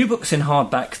 New books in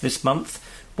hardback this month.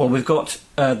 Well, we've got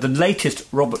the latest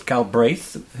Robert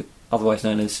Galbraith, otherwise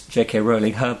known as J.K.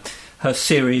 Rowling, her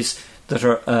series that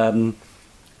are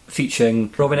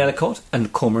featuring Robin Ellicott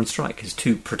and Cormoran Strike, his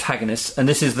two protagonists, and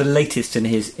this is the latest in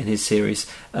his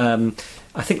series.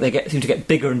 I think they seem to get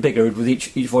bigger and bigger with each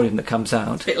volume that comes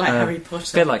out. A bit like Harry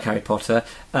Potter. A bit like Harry Potter.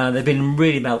 They've been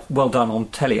really well done on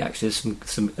telly, actually.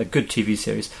 Some a good TV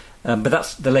series. But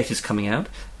that's the latest coming out.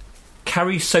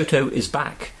 Carrie Soto is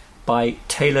Back by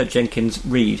Taylor Jenkins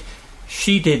Reid.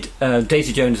 She did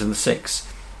Daisy Jones and the Six,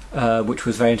 which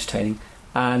was very entertaining.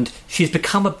 And she's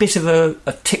become a bit of a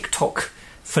TikTok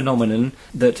phenomenon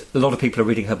that a lot of people are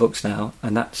reading her books now.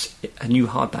 And that's a new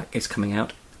hardback is coming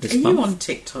out this month. Are you on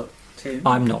TikTok?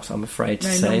 I'm not, I'm afraid to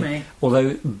say. Not me.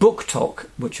 Although Book Talk,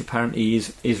 which apparently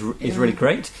is really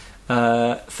great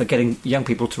for getting young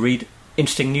people to read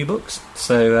interesting new books.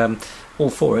 So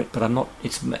all for it, but I'm not.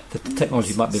 The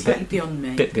technology might be a bit beyond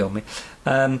me.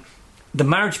 The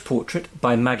Marriage Portrait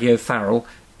by Maggie O'Farrell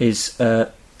is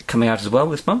coming out as well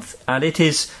this month, and it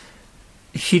is.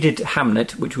 She did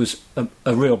Hamlet, which was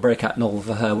a real breakout novel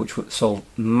for her, which sold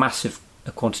massive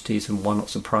quantities and won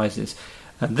lots of prizes.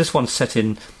 And this one's set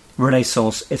in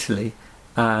Renaissance Italy,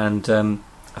 and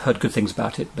I've heard good things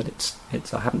about it, but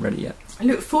it's I haven't read it yet. I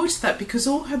look forward to that because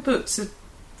all her books are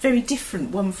very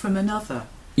different one from another.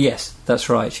 Yes, that's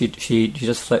right. She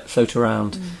just float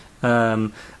around,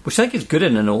 which I think is good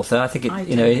in an author. I think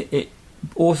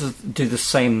authors do the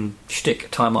same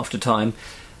shtick time after time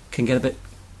can get a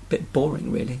bit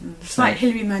boring, really. It's like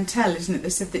Hilary Mantel, isn't it? They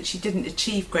said that she didn't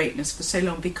achieve greatness for so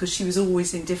long because she was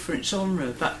always in different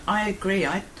genre. But I agree.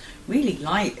 I really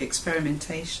like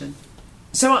experimentation.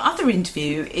 So our other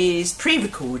interview is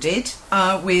pre-recorded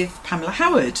with Pamela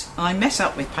Howard. I met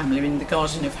up with Pamela in the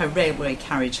garden of her railway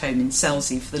carriage home in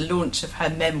Selsey for the launch of her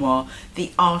memoir,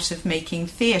 The Art of Making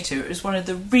Theatre. It was one of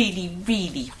the really,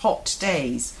 really hot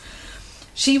days.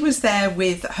 She was there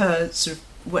with her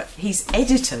he's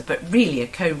editor, but really a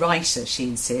co-writer, she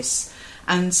insists,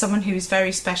 and someone who is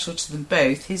very special to them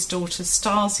both, his daughter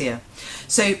Stasia.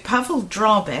 So Pavel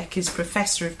Drabek is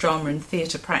Professor of Drama and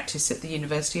Theatre Practice at the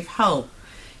University of Hull.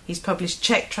 He's published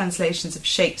Czech translations of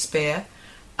Shakespeare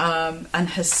and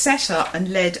has set up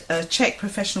and led a Czech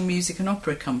professional music and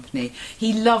opera company.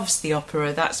 He loves the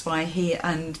opera, that's why he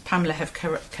and Pamela have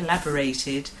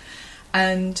collaborated,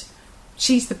 and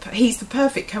he's the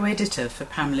perfect co-editor for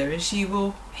Pamela, as you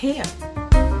will hear.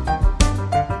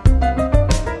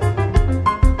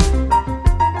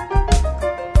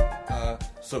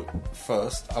 So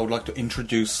first, I would like to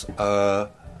introduce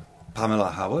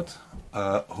Pamela Howard.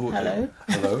 Hello.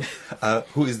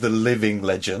 Who is the living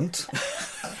legend?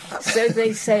 So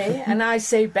they say, and I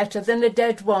say better than a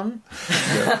dead one.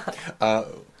 Yeah.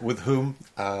 With whom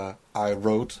I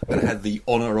wrote and had the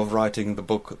honour of writing the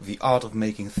book The Art of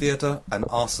Making Theatre, An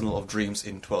Arsenal of Dreams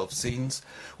in 12 Scenes.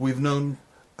 We've known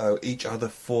each other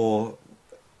for...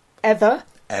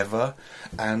 Ever,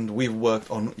 and we've worked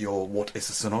on your What is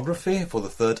a Scenography for the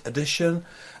 3rd edition,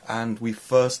 and we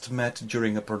first met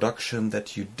during a production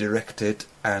that you directed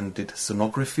and did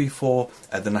scenography for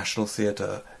at the National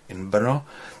Theatre in Brno.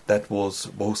 That was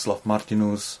Bohuslav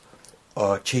Martinu's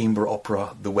chamber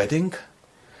opera The Wedding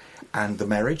and The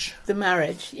Marriage. The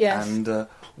Marriage, yes. And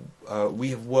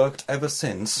we have worked ever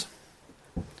since.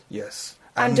 Yes.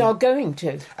 And are going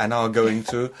to.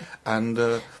 And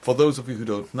for those of you who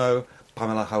don't know,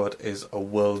 Pamela Howard is a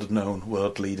world-known,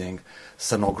 world-leading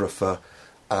scenographer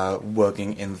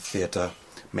working in theatre,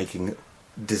 making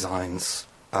designs,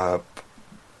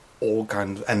 all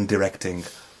kinds, and directing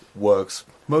works,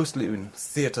 mostly in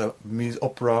theatre,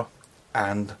 opera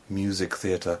and music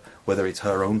theatre, whether it's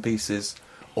her own pieces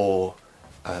or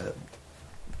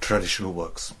traditional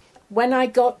works. When I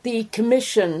got the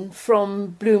commission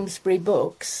from Bloomsbury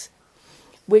Books,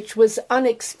 which was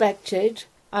unexpected,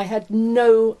 I had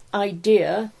no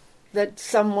idea that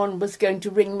someone was going to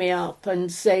ring me up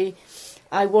and say,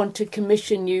 I want to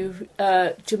commission you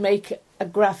to make a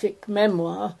graphic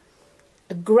memoir.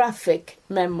 A graphic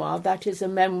memoir, that is a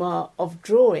memoir of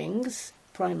drawings,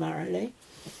 primarily.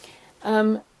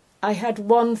 I had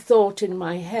one thought in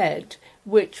my head,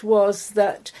 which was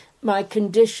that my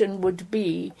condition would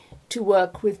be to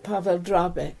work with Pavel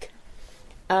Drabek.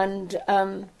 And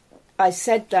I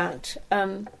said that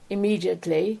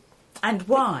immediately. And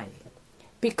why?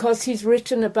 Because he's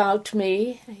written about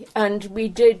me, and we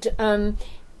did in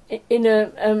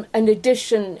an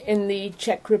edition in the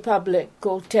Czech Republic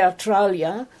called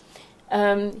Teatralia.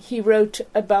 He wrote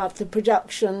about the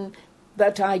production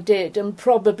that I did and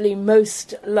probably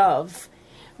most love,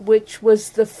 which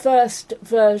was the first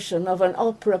version of an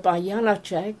opera by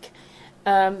Janacek,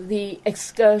 The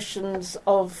Excursions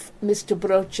of Mr.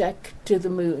 Broček to the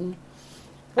Moon.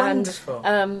 Wonderful.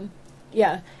 And,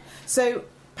 yeah. So,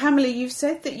 Pamela, you've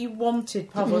said that you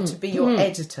wanted Pavel to be your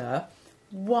editor.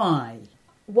 Why?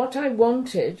 What I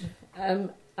wanted,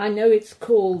 I know it's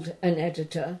called an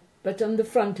editor, but on the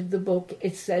front of the book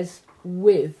it says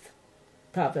with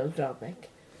Pavel Drabek.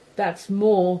 That's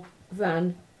more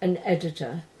than an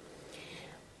editor.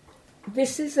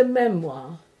 This is a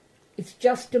memoir. It's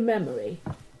just a memory.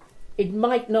 It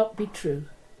might not be true.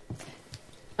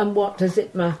 And what does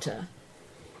it matter?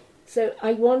 So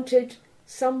I wanted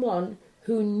someone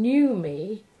who knew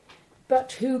me,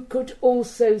 but who could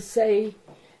also say,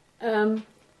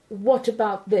 what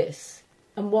about this?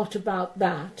 And what about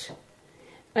that?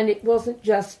 And it wasn't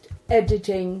just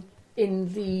editing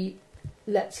in the,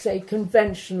 let's say,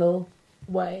 conventional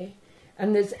way.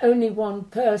 And there's only one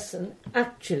person,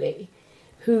 actually,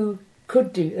 who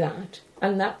could do that,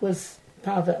 and that was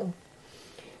Pavel.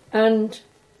 And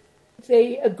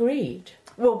they agreed.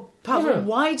 Well, Pavel,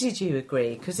 why did you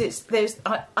agree? Because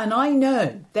I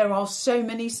know there are so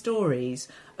many stories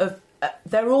of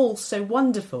they're all so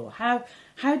wonderful.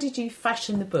 How did you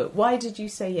fashion the book? Why did you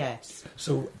say yes?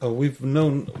 So we've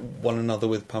known one another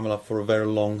with Pamela for a very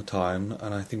long time,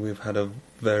 and I think we've had a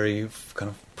very kind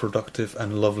of productive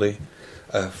and lovely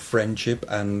friendship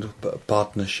and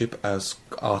partnership as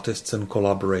artists and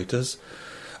collaborators.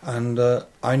 And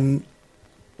I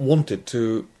wanted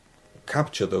to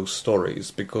capture those stories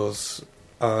because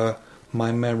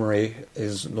my memory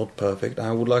is not perfect.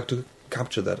 I would like to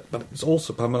capture that, but it's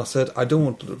also, Pamela said, I don't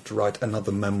want to write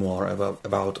another memoir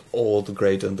about all the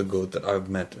great and the good that I've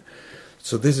met.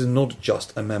 So this is not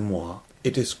just a memoir.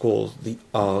 It is called The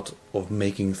Art of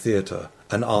Making Theatre,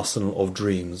 an Arsenal of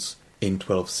Dreams in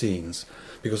 12 Scenes,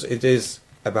 because it is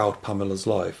about Pamela's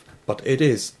life, but it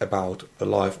is about the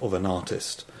life of an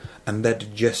artist, and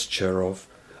that gesture of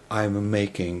I'm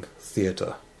making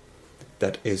theatre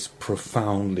that is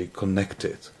profoundly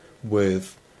connected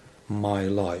with my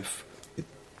life.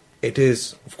 It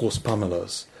is, of course,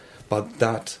 Pamela's, but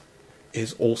that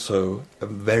is also a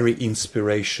very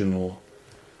inspirational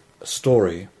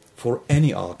story for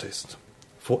any artist,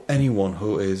 for anyone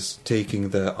who is taking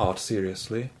their art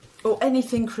seriously. Or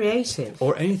anything creative.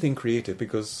 Or anything creative,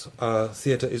 because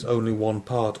theatre is only one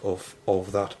part of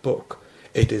that book.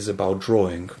 It is about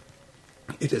drawing.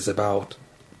 It is about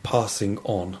passing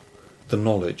on the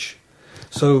knowledge.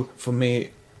 So for me,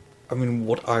 I mean,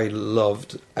 what I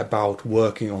loved about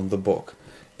working on the book,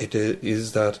 it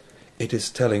is that it is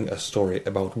telling a story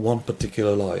about one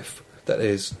particular life that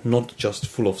is not just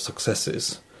full of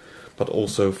successes, but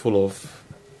also full of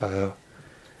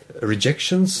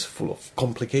rejections, full of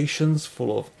complications,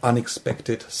 full of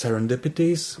unexpected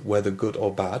serendipities, whether good or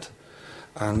bad.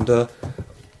 And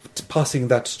passing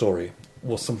that story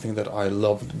was something that I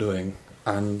loved doing,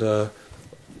 and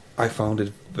I found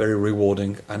it very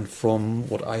rewarding, and from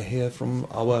what I hear from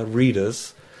our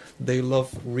readers, they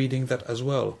love reading that as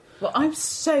well. Well, I'm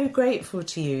so grateful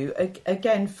to you,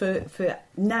 again, for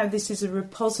now this is a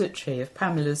repository of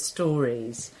Pamela's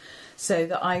stories, so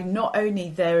that I not only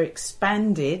they're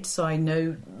expanded, so I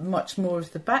know much more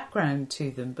of the background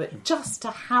to them, but just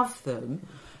to have them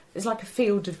is like a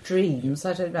field of dreams.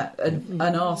 I don't know,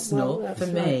 an arsenal for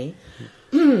me.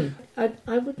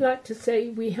 I would like to say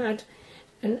we had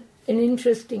an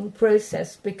interesting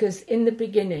process, because in the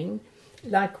beginning,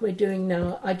 like we're doing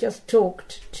now, I just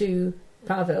talked to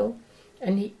Pavel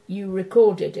and you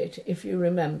recorded it, if you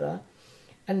remember,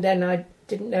 and then I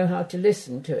didn't know how to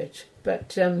listen to it.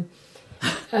 But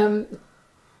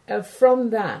from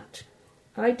that,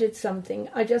 I did something.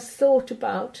 I just thought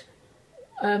about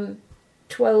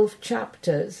 12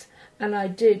 chapters, and I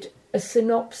did a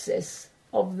synopsis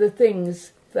of the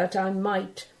things that I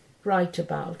might write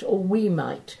about, or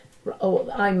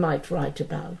I might write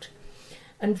about.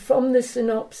 And from the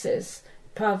synopsis,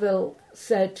 Pavel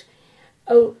said,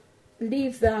 oh,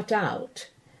 leave that out,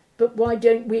 but why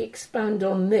don't we expand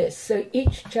on this? So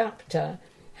each chapter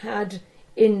had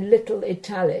in little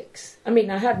italics. I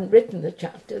mean, I hadn't written the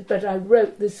chapter, but I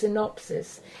wrote the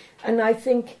synopsis. And I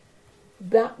think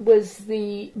that was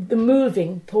the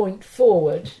moving point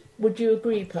forward. Would you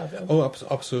agree, Pavel? Oh,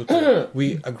 absolutely.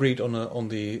 We agreed on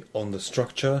the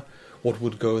structure, what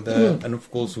would go there, and of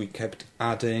course we kept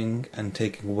adding and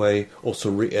taking away,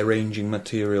 also rearranging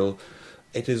material.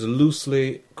 It is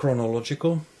loosely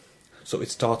chronological, so it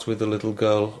starts with the little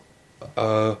girl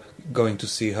going to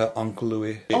see her Uncle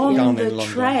Louis down in London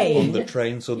on the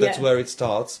train. So that's where it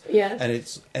starts, and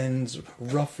it ends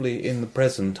roughly in the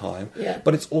present time. Yeah.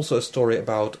 But it's also a story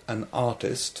about an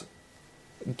artist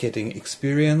getting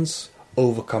experience,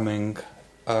 overcoming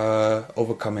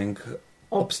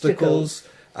obstacles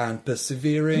and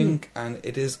persevering, and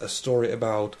it is a story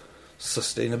about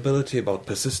sustainability, about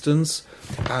persistence,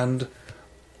 and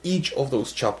each of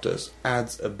those chapters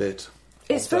adds a bit.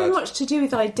 It's very much to do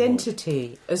with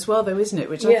identity as well, though, isn't it?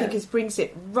 Which I think brings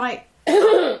it right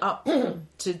up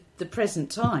to the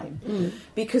present time,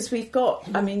 because we've got,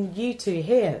 I mean, you two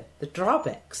here, the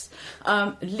Drabeks,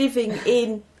 living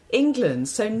in England,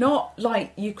 so not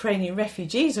like Ukrainian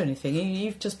refugees or anything.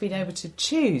 You've just been able to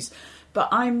choose. But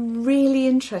I'm really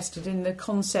interested in the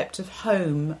concept of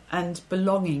home and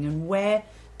belonging, and where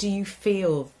do you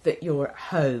feel that you're at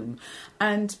home?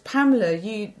 And Pamela,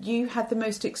 you had the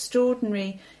most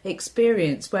extraordinary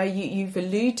experience where you've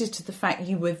alluded to the fact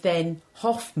you were then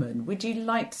Hoffman. Would you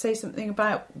like to say something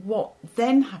about what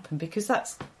then happened? Because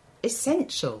that's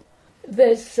essential.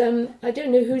 There's I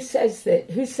don't know who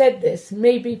said this,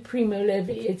 maybe Primo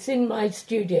Levi. It's in my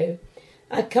studio.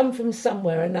 I come from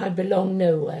somewhere and I belong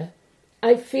nowhere.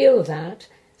 I feel that,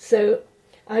 so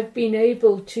I've been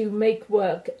able to make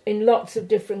work in lots of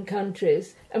different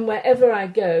countries, and wherever I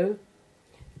go,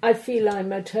 I feel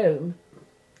I'm at home.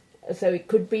 So it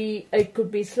could be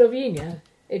Slovenia.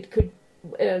 It could,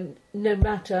 no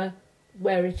matter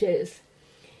where it is.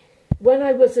 When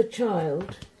I was a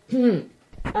child,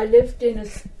 I lived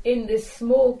in this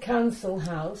small council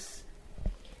house,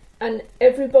 and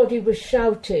everybody was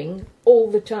shouting all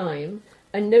the time,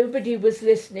 and nobody was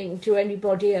listening to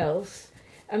anybody else.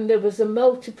 And there was a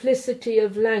multiplicity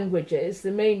of languages.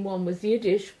 The main one was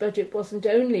Yiddish, but it wasn't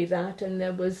only that, and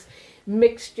there was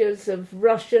mixtures of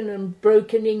Russian and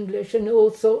broken English and all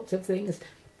sorts of things.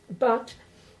 But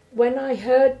when I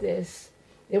heard this,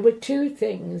 there were two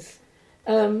things.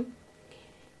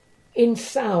 In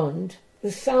sound,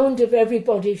 the sound of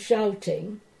everybody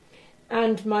shouting,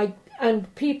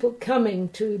 and people coming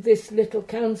to this little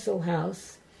council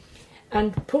house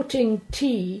and putting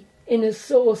tea in a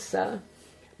saucer,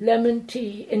 lemon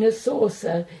tea in a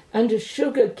saucer, and a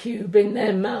sugar cube in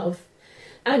their mouth,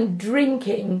 and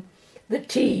drinking the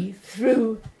tea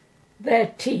through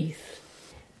their teeth.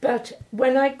 But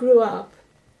when I grew up,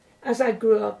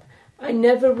 I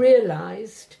never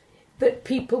realised that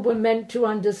people were meant to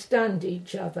understand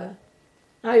each other.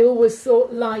 I always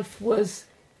thought life was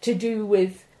to do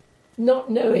with not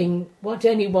knowing what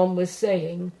anyone was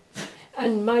saying.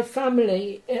 And my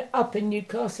family up in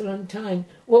Newcastle on Tyne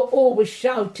were always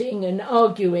shouting and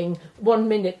arguing. One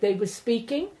minute they were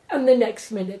speaking and the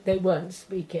next minute they weren't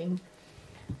speaking.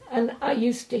 And I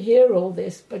used to hear all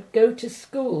this, but go to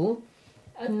school,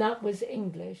 and that was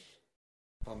English.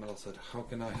 Pamela said, how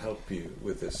can I help you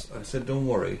with this? I said, don't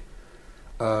worry.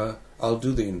 I'll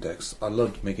do the index. I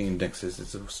loved making indexes.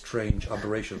 It's a strange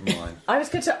aberration of mine. I was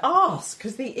going to ask,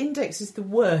 because the index is the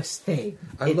worst thing.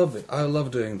 I love it. I love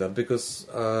doing that because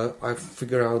I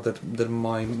figure out that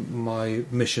my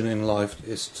mission in life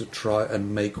is to try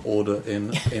and make order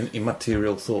in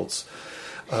immaterial thoughts.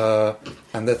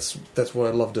 And that's what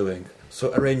I love doing.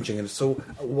 So arranging it. So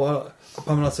while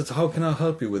Pamela said, how can I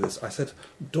help you with this? I said,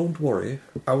 don't worry.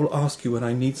 I will ask you when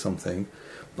I need something.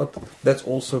 But that's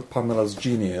also Pamela's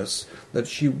genius, that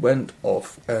she went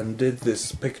off and did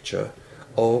this picture,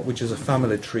 which is a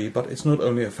family tree, but it's not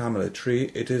only a family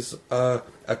tree, it is a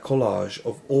collage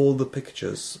of all the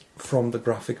pictures from the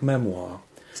graphic memoir,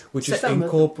 which is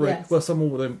incorporated. Yes. Well, some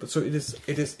of them. So it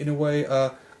is in a way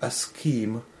a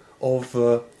scheme of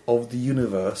the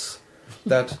universe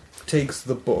that takes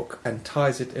the book and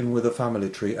ties it in with a family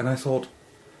tree. And I thought,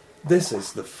 this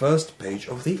is the first page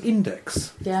of the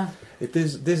index. Yeah.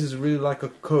 This is really like a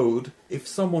code. If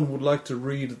someone would like to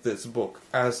read this book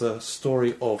as a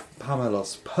story of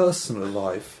Pamela's personal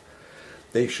life,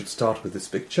 they should start with this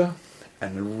picture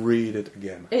and read it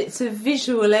again. It's a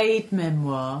visual aid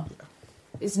memoir,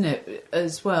 isn't it,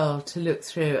 as well, to look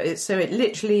through. So it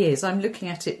literally is. I'm looking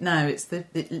at it now.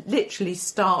 It literally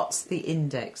starts the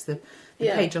index, the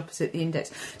page opposite the index.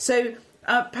 So...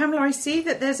 Pamela, I see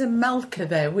that there's a Malka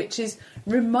there, which is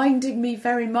reminding me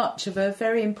very much of a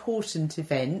very important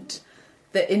event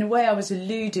that, in a way, I was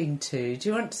alluding to. Do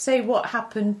you want to say what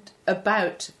happened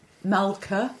about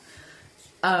Malka,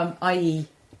 i.e.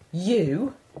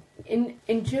 you?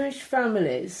 In Jewish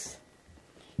families,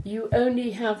 you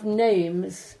only have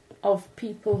names of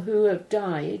people who have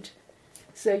died,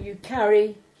 so you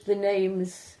carry the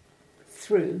names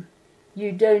through.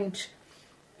 You don't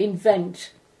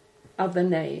invent other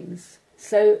names.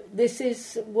 So this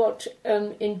is what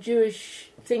in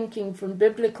Jewish thinking from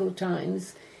biblical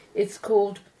times, it's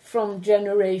called from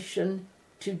generation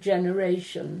to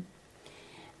generation.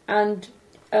 And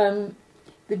the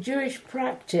Jewish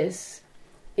practice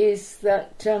is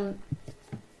that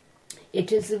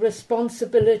it is the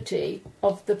responsibility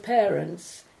of the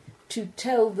parents to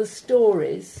tell the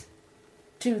stories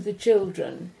to the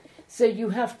children. So you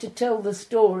have to tell the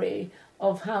story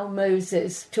of how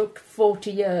Moses took 40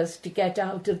 years to get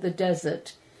out of the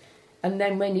desert. And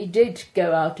then when he did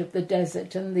go out of the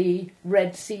desert and the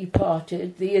Red Sea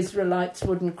parted, the Israelites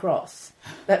wouldn't cross.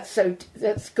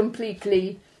 That's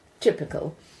completely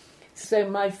typical. So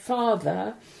my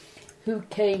father, who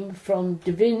came from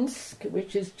Dvinsk,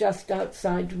 which is just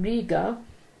outside Riga,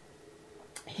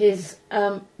 his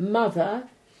mother,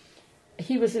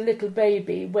 he was a little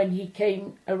baby when he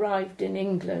arrived in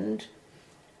England,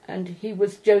 and he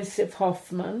was Joseph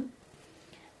Hoffman,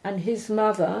 and his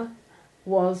mother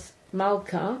was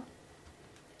Malka.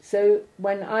 So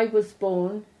when I was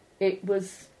born, it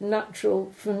was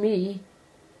natural for me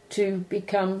to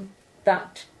become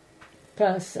that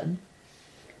person.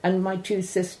 And my two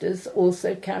sisters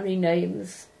also carry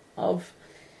names of...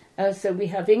 so we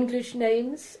have English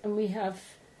names and we have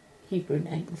Hebrew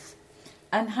names.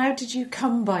 And how did you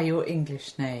come by your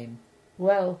English name?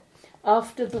 Well,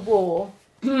 after the war...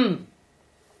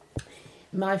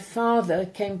 my father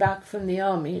came back from the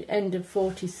army end of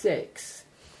 46,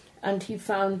 and he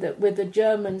found that with a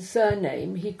German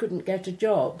surname he couldn't get a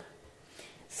job.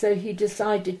 So he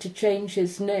decided to change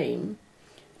his name,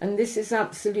 and this is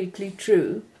absolutely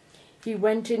true. He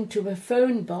went into a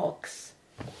phone box,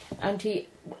 and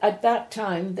at that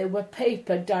time there were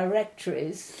paper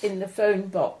directories in the phone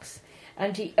box,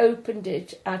 and he opened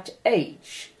it at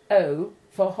H-O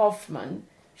for Hoffman,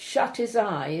 shut his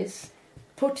eyes,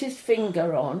 put his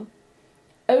finger on,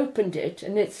 opened it,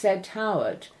 and it said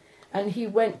Howard. And he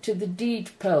went to the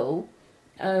deed poll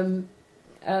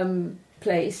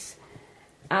place,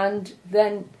 and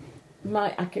then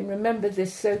I can remember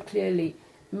this so clearly,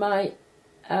 my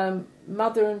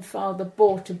mother and father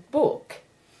bought a book,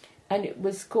 and it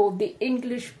was called The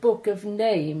English Book of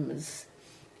Names,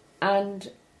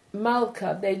 and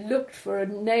Malka, they looked for a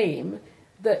name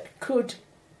that could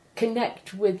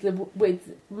connect with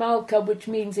Malka, which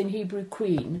means in Hebrew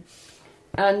queen,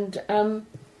 and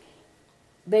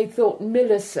they thought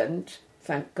Millicent,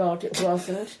 thank God it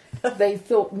wasn't. They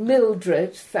thought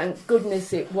Mildred, thank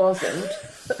goodness it wasn't.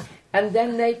 And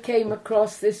then they came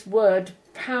across this word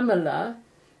Pamela,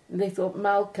 and they thought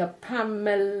Malka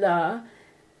Pamela,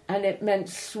 and it meant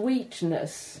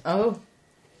sweetness. Oh.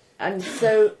 And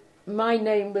so my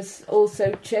name was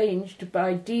also changed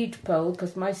by deed poll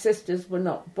because my sisters were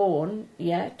not born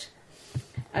yet.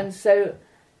 And so,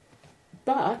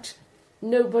 but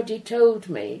nobody told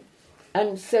me.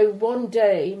 And so one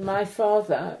day my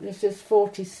father, this is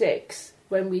 46,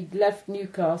 when we'd left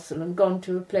Newcastle and gone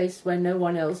to a place where no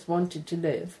one else wanted to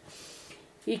live,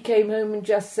 he came home and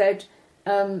just said,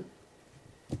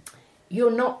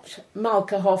 you're not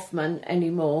Malka Hoffman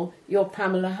anymore, you're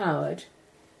Pamela Howard.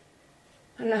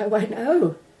 And I went,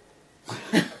 oh.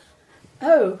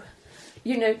 Oh.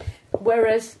 You know,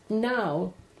 whereas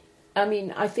now, I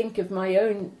mean, I think of my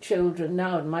own children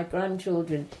now and my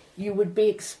grandchildren, you would be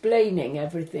explaining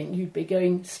everything. You'd be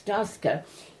going, Staska,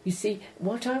 you see,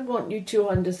 what I want you to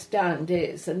understand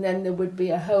is, and then there would be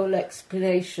a whole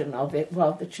explanation of it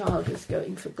while the child is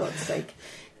going, for God's sake,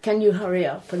 can you hurry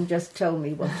up and just tell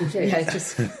me what it is? Yeah,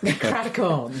 just crack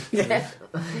on. Yeah.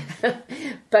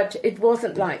 But it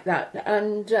wasn't like that.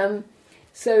 And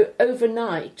so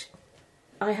overnight,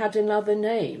 I had another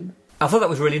name. I thought that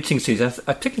was really interesting, Susie.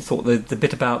 I particularly thought the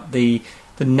bit about the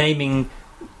naming,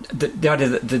 the idea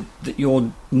that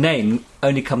your name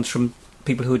only comes from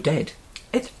people who are dead.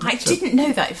 I didn't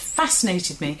know that. It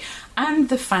fascinated me. And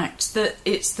the fact that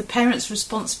it's the parents'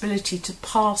 responsibility to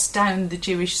pass down the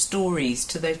Jewish stories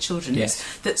to their children.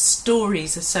 Yes. That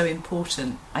stories are so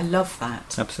important. I love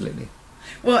that. Absolutely.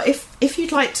 Well, if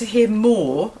you'd like to hear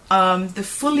more, the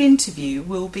full interview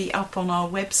will be up on our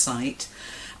website,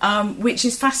 which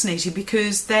is fascinating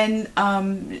because then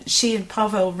she and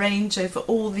Pavel range over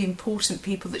all the important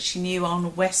people that she knew,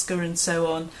 Arnold Wesker and so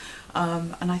on.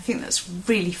 And I think that's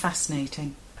really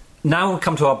fascinating. Now we'll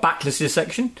come to our backlisted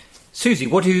section. Susie,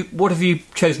 what have you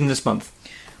chosen this month?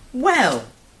 Well,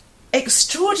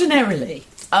 extraordinarily,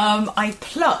 I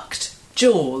plucked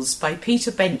Jaws by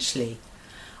Peter Benchley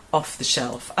off the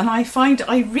shelf, and I find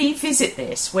I revisit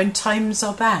this when times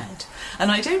are bad, and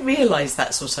I don't realise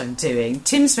that's what I'm doing.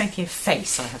 Tim's making a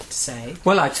face, I have to say.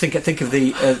 Well, I think of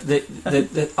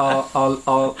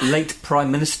our late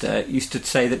Prime Minister used to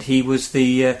say that he was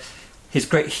his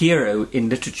great hero in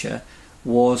literature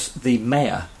was the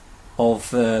mayor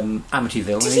of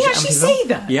Amityville. Did he actually say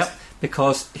that? Yep,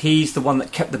 because he's the one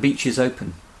that kept the beaches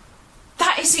open.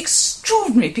 That is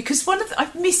extraordinary, because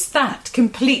I've missed that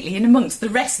completely, and amongst the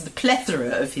rest of the plethora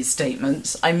of his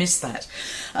statements, I missed that.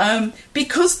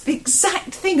 Because the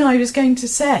exact thing I was going to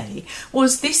say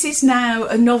was this is now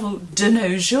a novel de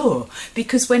nos jours,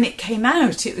 because when it came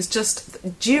out, it was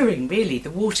just during, really,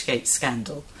 the Watergate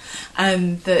scandal,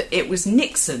 and that it was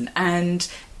Nixon and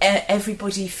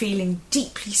everybody feeling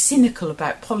deeply cynical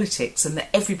about politics and that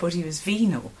everybody was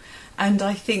venal. And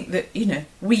I think that,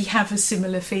 we have a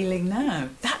similar feeling now.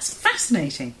 That's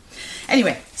fascinating.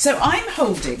 Anyway, so I'm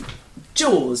holding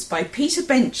Jaws by Peter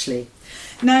Benchley.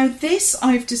 Now, this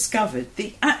I've discovered,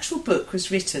 the actual book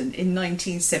was written in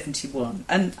 1971.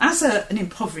 And as an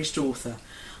impoverished author,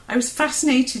 I was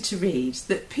fascinated to read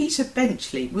that Peter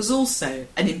Benchley was also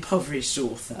an impoverished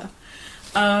author.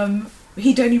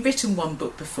 He'd only written one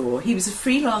book before. He was a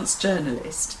freelance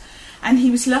journalist, and he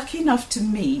was lucky enough to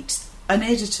meet an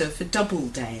editor for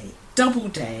Doubleday.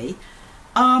 Doubleday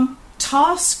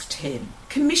tasked him,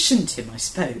 commissioned him, I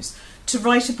suppose, to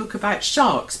write a book about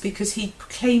sharks because he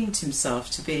proclaimed himself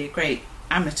to be a great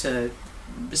amateur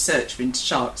researcher into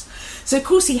sharks. So, of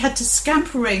course, he had to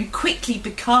scamper away and quickly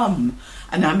become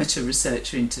an amateur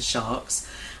researcher into sharks.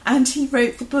 And he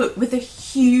wrote the book with a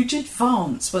huge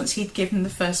advance once he'd given the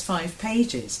first 5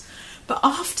 pages. But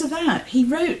after that, he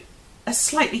wrote a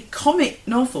slightly comic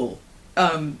novel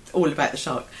all about the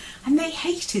shark. And they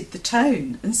hated the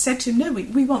tone and said to him, no,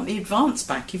 we want the advance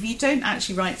back. If you don't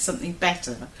actually write something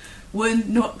better, we're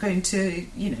not going to,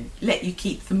 let you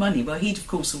keep the money. Well, he'd, of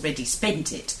course, already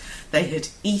spent it. They had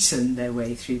eaten their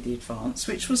way through the advance,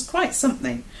 which was quite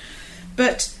something.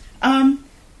 But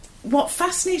what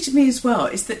fascinated me as well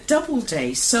is that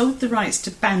Doubleday sold the rights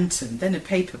to Bantam, then a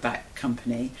paperback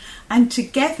company, and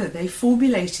together they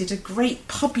formulated a great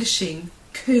publishing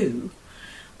coup,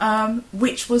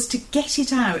 which was to get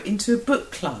it out into a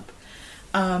book club.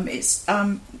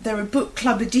 There are book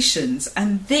club editions,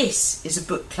 and this is a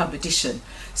book club edition.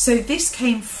 So this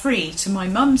came free to my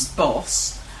mum's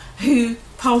boss, who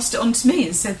passed it on to me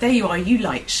and said, there you are, you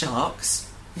like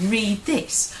sharks, read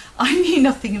this. I knew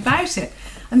nothing about it.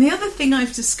 And the other thing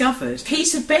I've discovered,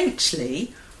 Peter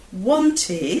Benchley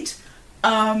wanted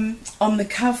on the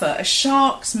cover a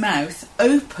shark's mouth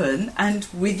open and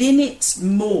within its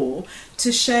maw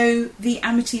to show the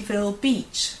Amityville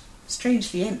beach.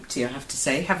 Strangely empty, I have to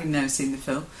say, having now seen the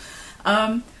film.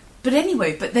 But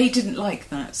anyway, they didn't like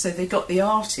that, so they got the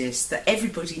artist that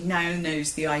everybody now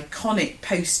knows, the iconic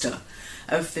poster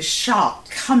of the shark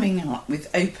coming up with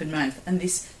open mouth and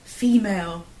this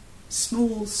female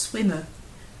small swimmer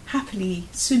happily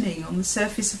swimming on the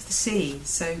surface of the sea.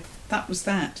 So that was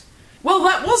that. Well,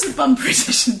 that was a bumper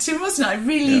edition too, wasn't it? I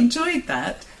really enjoyed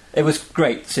that. It was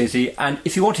great, Susie. And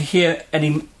if you want to hear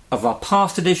any of our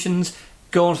past editions,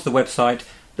 go onto the website,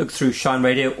 look through Shine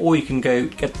Radio, or you can go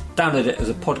download it as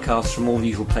a podcast from all the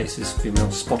usual places, on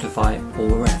Spotify or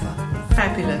wherever.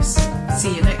 Fabulous.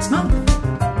 See you next month.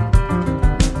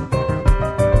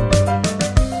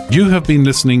 You have been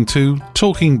listening to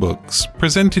Talking Books,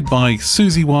 presented by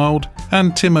Susie Wilde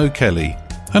and Tim O'Kelly,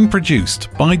 and produced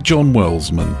by John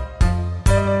Wellsman.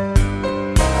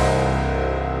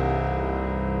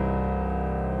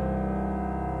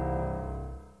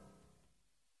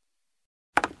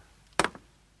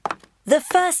 The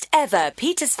first ever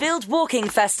Petersfield Walking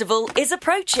Festival is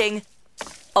approaching.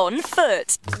 On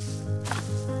foot.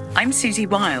 I'm Susie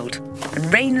Wilde,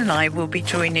 and Rain and I will be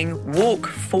joining Walk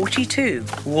 42,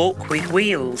 Walk with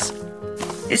Wheels.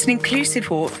 It's an inclusive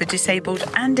walk for disabled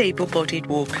and able-bodied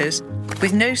walkers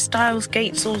with no stiles,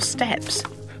 gates or steps.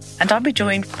 And I'll be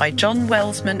joined by John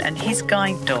Wellsman and his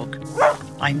guide dog.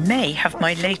 I may have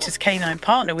my latest canine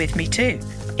partner with me too,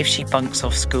 if she bunks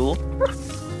off school.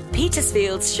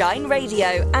 Petersfield's Shine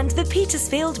Radio and the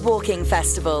Petersfield Walking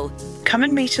Festival. Come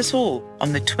and meet us all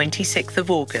on the 26th of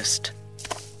August.